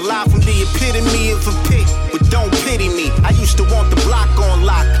broadcast alive from the epitome of a pit. But don't pity me. I used to want the block on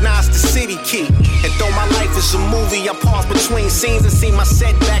lock, now it's the city key. And though my life is a movie, I pause between scenes and see my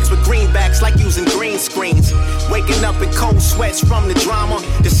setbacks with greenbacks like using green screens. Waking up in cold sweats from the drama.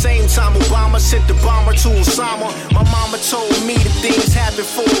 The same time Obama sent the bomber to Osama. My mama told me that things happen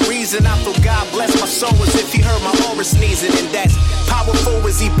for a reason. I thought God bless my soul as if he heard my aura sneezing. And that's powerful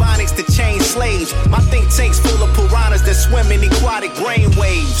as ebonics to chain slaves. My think tank's full of piranhas that swim in aquatic brain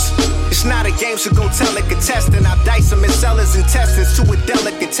waves. It's not a game, so go tell a contestant. I dice them and sell his intestines to a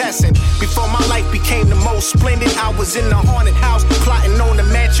delicatessen. Before my life became the most splendid, I was in the haunted house, plotting on the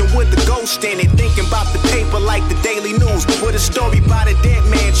mansion with the ghost in it. Thinking about the paper like the Daily News, with a story about a dead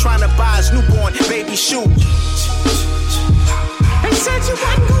man trying to buy his newborn baby shoes. They said you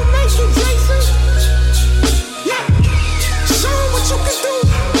wasn't gonna make it, Jason. Yeah, show 'em what you can do.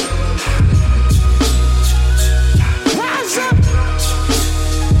 Rise up,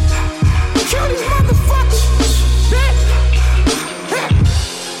 kill these motherfuckers.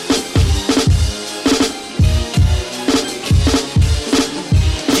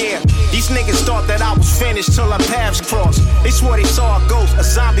 Yeah, these niggas thought that I was finished till our paths crossed. They swore they saw a ghost, a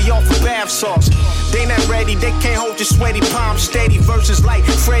zombie off of bath sauce. They not ready, they can't hold your sweaty palms steady. Verses like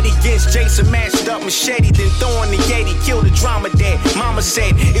Freddy against Jason, mashed up machete, then throwing the Yeti, kill the drama dead. Mama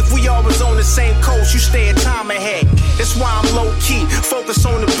said, if we all was on the same coast, you stay a time ahead. That's why I'm low key, focus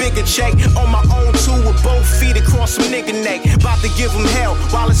on the bigger check. On my own too, with both feet across some nigga neck. About to give them hell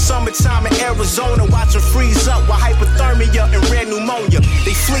while it's summertime in Arizona. Watch them freeze up with hypothermia and rare pneumonia.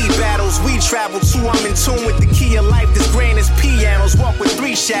 They flee battles, we travel too. I'm in tune with the key of life, this grand as pianos. Walk with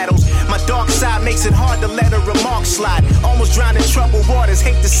 3 shadows. My dark side makes it hard to let a remark slide. Almost drowned in troubled waters,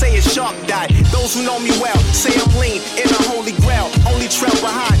 hate to say a shark died. Those who know me well say I'm lean in a holy grail. Only trail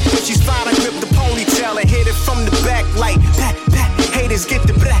behind. If she's fine, I grip the ponytail and hit it from the back like back, back. Haters get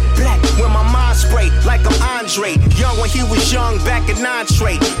the black, black. When my mind spray like I'm Andre. Young when he was young, back in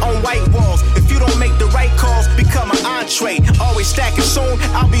entree. On white walls, if you don't make the right calls, become an entree. Always stacking soon,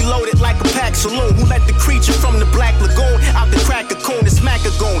 I'll be loaded like a pack saloon. Who let the creature from the black lagoon out the crack cocoon? It's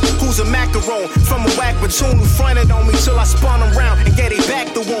Macagoon, who's a macaron from a whack platoon who fronted on me till I spun around and get it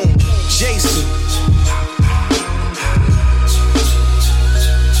back the wound. Jason.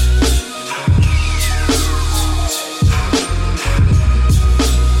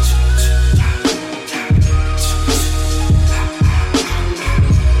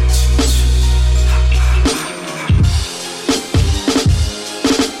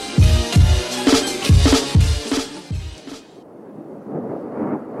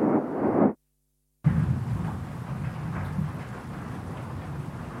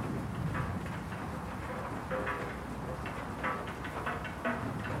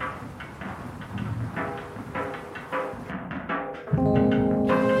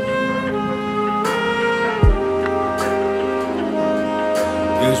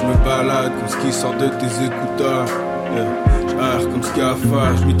 je me balade comme ce qui sort de tes écouteurs. J'erre comme ce qu'il y a à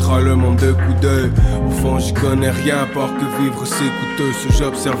faire, j'mitraille le monde de coups d'œil. Au fond j'y connais rien, à part que vivre c'est coûteux. Ce que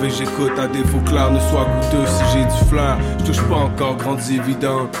j'observe et j'écoute, à défaut que l'art ne soit coûteux. Si j'ai du flair, j'touche pas encore grandes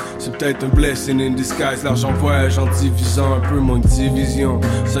évidentes. C'est peut-être un blessing in disguise, l'argent voyage en divisant un peu mon division.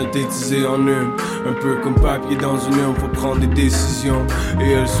 Synthétisé en une, un peu comme papier dans une urne, faut prendre des décisions.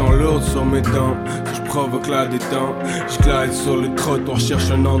 Et elles sont lourdes sur mes dents, je provoque la détente. J'glide sur le trottoir, cherche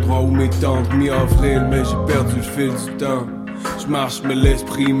un endroit où m'étendre. Mi-avril, mais j'ai perdu le fil du temps. J'marche mais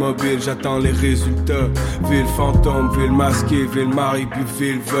l'esprit immobile, j'attends les résultats. Ville fantôme, ville masquée, ville mari puis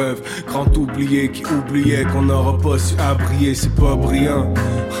ville veuve. Grand oublié qui oubliait qu'on n'aura pas su abrier, c'est pas brillant.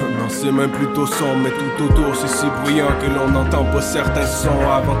 Non c'est même plutôt sombre, mais tout autour c'est si bruyant que l'on n'entend pas certains sons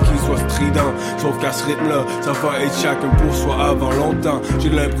avant qu'ils soient stridents. Sauf qu'à ce rythme là, ça va être chacun pour soi avant longtemps. J'ai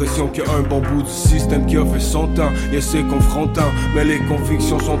l'impression qu'il y a un bon bout du système qui a fait son temps. Y'a c'est confrontant, mais les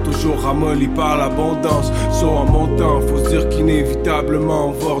convictions sont toujours ramollies par l'abondance. En montant, faut se dire qu'inévitablement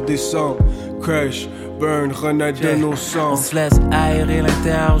on va redescendre. Crash, burn, renaître de nos sangs. On se laisse aérer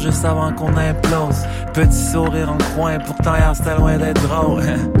l'intérieur juste avant qu'on implose. Petit sourire en coin, pourtant hier c'était loin d'être drôle.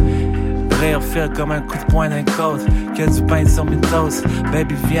 Rire file comme un coup de poing d'un côte. Que du pain sur mes toasts,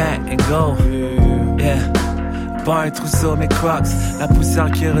 baby viens and go. Yeah. Pas un trou sur mes crocs, la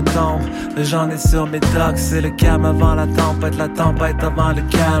poussière qui retombe. Le j'en ai sur mes docks. C'est le calme avant la tempête avant le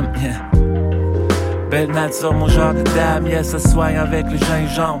calme. Yeah. Belle nature, mon genre de dame, yeah, ça soigne avec le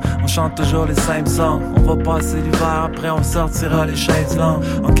gingembre. On chante toujours les mêmes sons. On va passer l'hiver, après on sortira les chaises longues.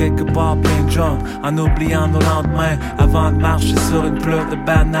 En quelque part plein de drums, en oubliant nos lendemains. Avant de marcher sur une pleure de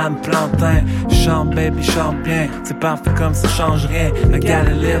bananes plantain. Chante baby, chante bien, c'est parfait comme ça change rien. Le gars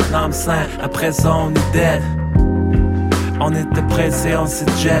est libre dans le sein, après ça on est dead. On était pressés, on s'est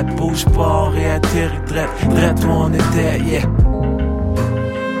jet, bouge pas, on réatterrit drette où on était, yeah.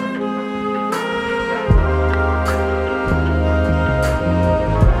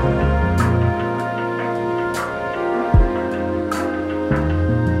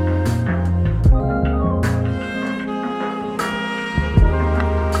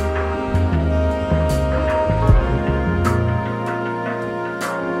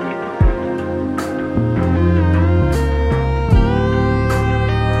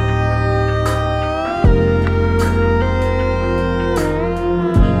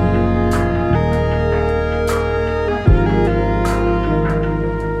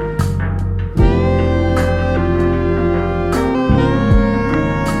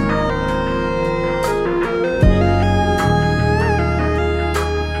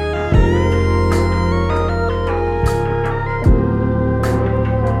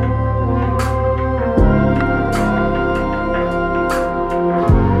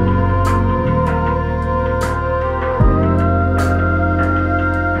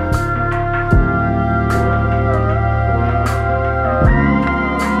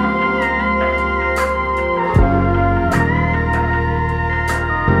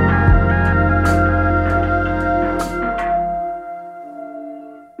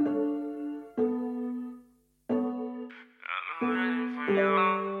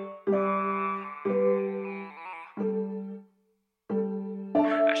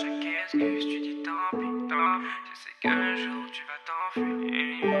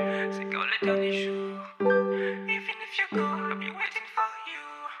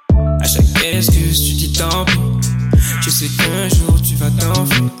 Excuse, tu dis tant pis. Je sais qu'un jour tu vas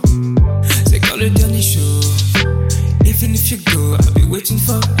t'enfuir. C'est quand le dernier jour. Even if you go, I'll be waiting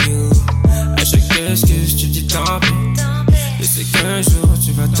for you. À chaque excuse, tu dis tant pis. Je sais qu'un jour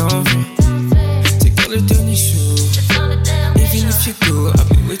tu vas t'enfuir. C'est quand le dernier jour. Even if you go, I'll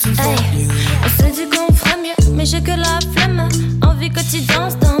be waiting for you. On se dit qu'on fera mieux, mais j'ai que la flemme. Envie que tu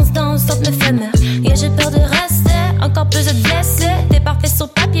danses, ça me fait mal. Yeah, j'ai peur de rester, encore plus de blesser. T'es parfait sur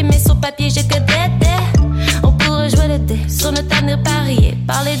papier, mais sur papier j'ai que des dés. On pourrait jouer le dé, sur notre avenir parier.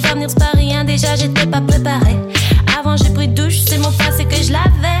 Parler d'avenir c'est pas rien, déjà j'étais pas préparée. Avant j'ai pris douche, c'est mon passé que je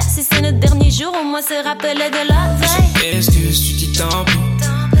l'avais. Si c'est notre dernier jour, au moins se rappeler de la veille. Excuse, tu dis tant pis.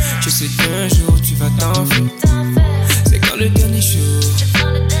 Je sais qu'un jour tu vas t'enfuir. C'est quand le dernier jour.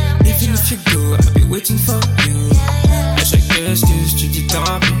 Even if you go, I'll be waiting for you. À chaque excuse, tu dis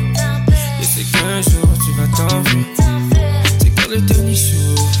tant pis. Je sais qu'un jour tu vas t'enfuir. C'est quand le dernier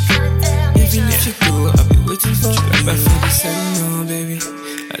jour. Even if you go, I'll be waiting for you. Tu vas pas faire des scènes, non, baby.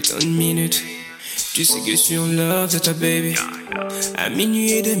 Attends une minute. Tu sais que je suis en love de ta baby. À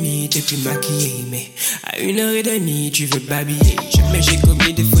minuit et demi, t'es plus maquillée. Mais à 1h30, tu veux babiller. Jamais j'ai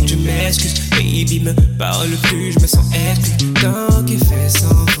commis des fautes, je m'excuse. Baby, me parle plus, je me sens exclu. Tant qu'il fait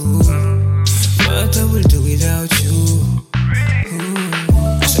sans vous, what I will do without you.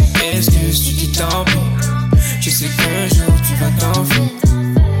 À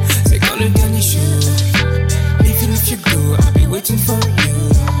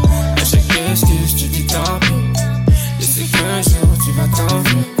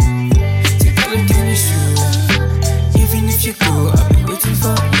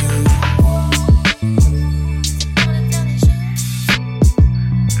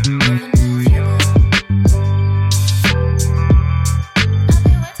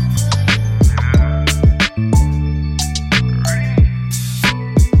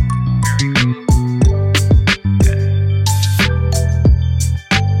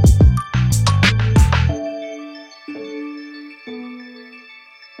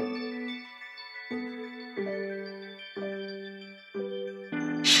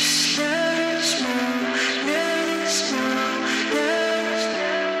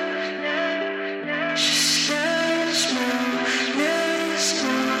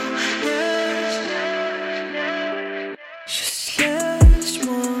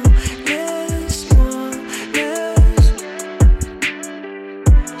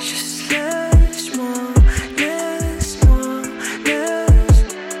laisse-moi.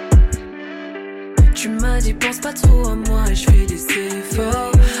 Tu m'as dit pense pas trop à moi et je fais des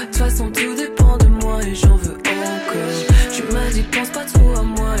efforts. De toute façon tout dépend de moi et j'en veux encore. Tu m'as dit pense pas trop à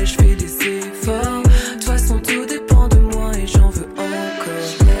moi et je fais des efforts. De toute façon tout dépend de moi et j'en veux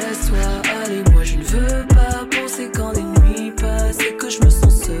encore. Laisse-toi aller, moi je ne veux pas penser quand les nuits passent et que je me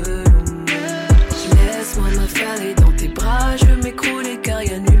sens seule au monde. Laisse-moi m'affaler dans tes bras, je veux m'écrouler car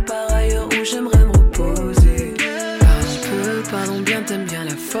y'a nulle part ailleurs où j'aimerais me reposer. Parlons bien, t'aimes bien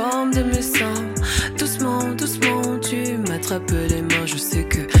la forme de mes seins. Doucement, doucement, tu m'attrapes les mains. Je sais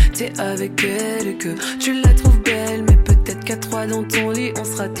que t'es avec elle et que tu la trouves belle. Mais peut-être qu'à trois dans ton lit, on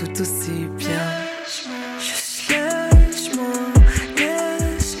sera tout aussi bien. Juste laisse-moi,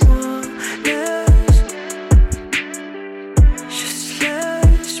 laisse-moi, juste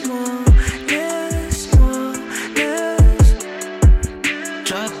laisse-moi, laisse-moi,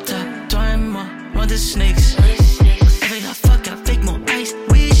 Drop top, toi et moi, loin des snakes. Avec la fuck, avec mon ice,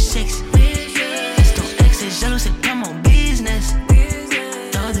 oui, sex. Est-ce ton ex est jaloux, c'est pas mon business.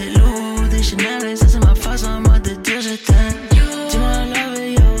 Dans des loups, des Chanel, ça c'est ma façon, moi de dire je t'aime. Dis-moi I love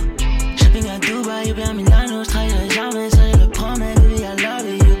you. Shopping à Dubaï ou bien Milano, j'trahirai jamais, serai le premier, baby I love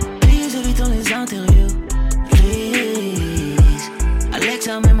you. Please évitons les interviews, please.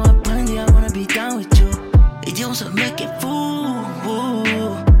 Alexa, mets-moi brandy, I wanna be down with you. Ils diront ce mec est fou,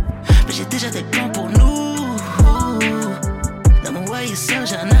 mais j'ai déjà des plans pour nous. Dans mon way seul,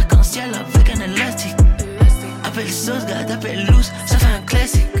 j'ai un arc-en-ciel avec un élastique. Appelle sauce, gars, appelle loose, ça fait un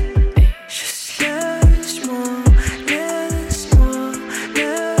classique. Juste laisse-moi, laisse-moi,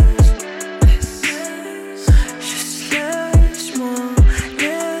 juste laisse-moi,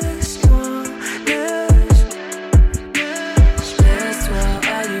 laisse-moi, laisse-toi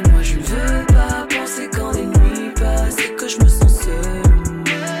aller, moi je ne veux pas penser quand les nuits passent et que je me sens seule.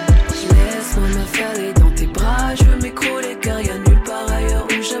 Laisse-moi m'affaler dans tes bras, je veux m'écrouler car y'a nulle part ailleurs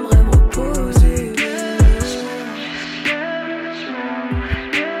où j'aimerais me reposer.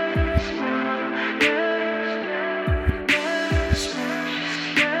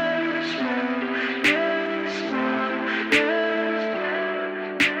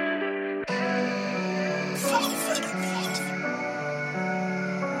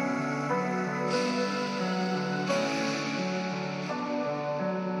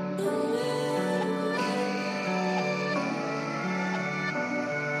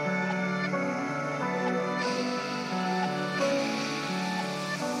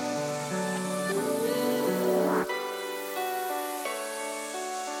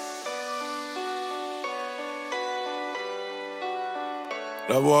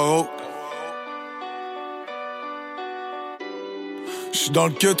 La voix rauque. J'suis dans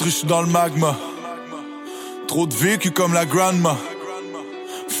le cut, j'suis dans le magma. Trop de vécu comme la grandma.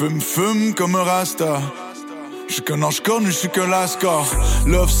 Fume comme un rasta. J'suis qu'un ange cornu, j'suis qu'un lascar.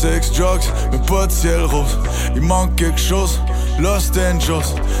 Love, sex, drugs, mais pas de ciel rose. Il manque quelque chose, Lost Angels.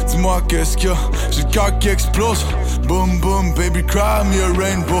 Dis-moi qu'est-ce qu'il y a, j'ai le cœur qui explose. Boom boom, baby cry me a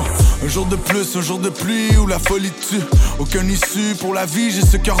rainbow. Un jour de plus, un jour de pluie où la folie tue. Aucun issue pour la vie, j'ai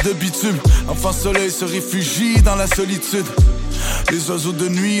ce cœur de bitume. Enfant soleil se réfugie dans la solitude. Les oiseaux de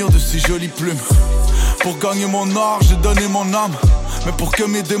nuit ont de si jolies plumes. Pour gagner mon or, j'ai donné mon âme. Mais pour que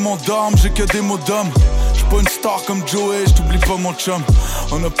mes démons dorment, j'ai que des mots d'homme. J'suis pas une star comme Joey, j't'oublie pas mon chum.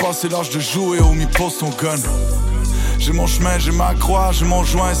 On a passé l'âge de jouer, homie pose ton gun. J'ai mon chemin, j'ai ma croix, j'ai mon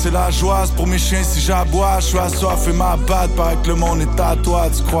joint, c'est la joie. C'est pour mes chiens si j'aboie, j'suis assoiffé ma batte. Paraît que le monde est à toi,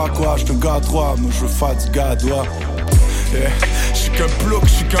 tu crois quoi? J'suis un gars droit, moi j'veux faire du gars droit. Yeah. J'suis qu'un plouc,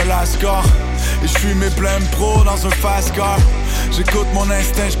 j'suis qu'un lascar. Et j'fuis mes blêmes pro dans un fast car. J'écoute mon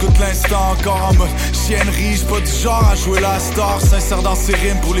instinct, j'écoute l'instant encore en mode chiennerie. J'suis pas du genre à jouer la star. Sincère dans ses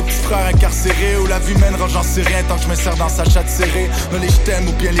rimes pour les petits frères incarcérés. Où la vie mènera, j'en sais rien tant que j'm'insère dans sa chatte serrée. Mais les j't'aime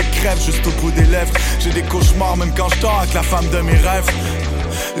ou bien les crèves juste au bout des lèvres. J'ai des cauchemars même quand j'dors avec la femme de mes rêves.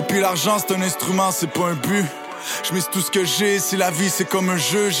 Et puis l'argent c'est un instrument, c'est pas un but. Je mise tout ce que j'ai, si la vie c'est comme un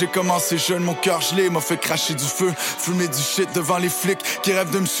jeu. J'ai commencé jeune, mon cœur gelé m'a fait cracher du feu. Fumer du shit devant les flics qui rêvent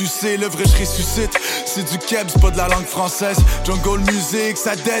de me sucer. Le vrai je ressuscite, c'est du keb, c'est pas de la langue française. Jungle music,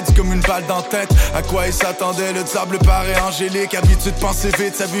 ça dead comme une balle dans la tête. À quoi il s'attendait, le diable paraît angélique. Habitude de penser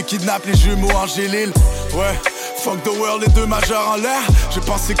vite, ça vu kidnappe les jumeaux Angélil. Ouais, fuck the world, les deux majeurs en l'air. J'ai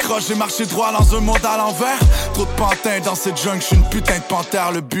pensé croche, j'ai marché droit dans un monde à l'envers. Trop de pantins dans cette jungle, j'suis une putain de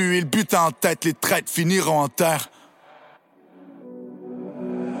panthère. Le but et le butin en tête, les traites finiront en terre.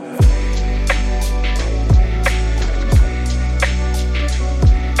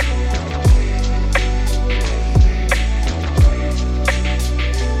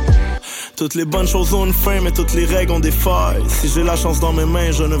 Toutes les bonnes choses ont une fin, mais toutes les règles ont des failles. Si j'ai la chance dans mes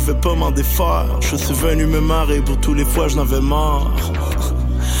mains, je ne vais pas m'en défaire. Je suis venu me marrer pour tous les fois je n'avais marre.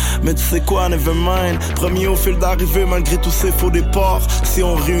 Mais tu sais quoi, never mind. Premier au fil d'arrivée malgré tous ces faux départs. Si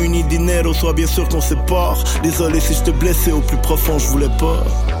on réunit dinero, sois bien sûr qu'on sépare. Désolé si je te blessais au plus profond, je voulais pas.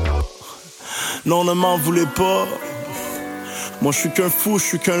 Non, ne m'en voulez pas. Moi je suis qu'un fou, je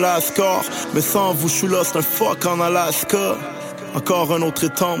suis qu'un lascar. Mais sans vous, je suis là, c'est un fuck en Alaska. Encore un autre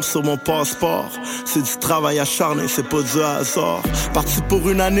étampe sur mon passeport. C'est du travail acharné, c'est pas du hasard. Parti pour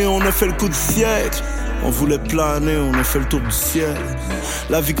une année, on a fait le coup du siècle. On voulait planer, on a fait le tour du ciel.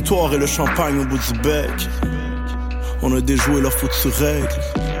 La victoire et le champagne au bout du bec. On a déjoué leur foutue règle.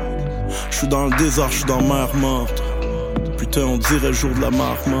 Je suis dans le désert, je suis dans mer morte. Putain, on dirait le jour de la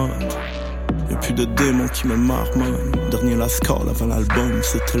marmotte. Y'a plus de démons qui me marmonnent. Dernier lascar avant l'album,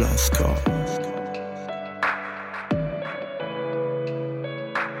 c'était lascar.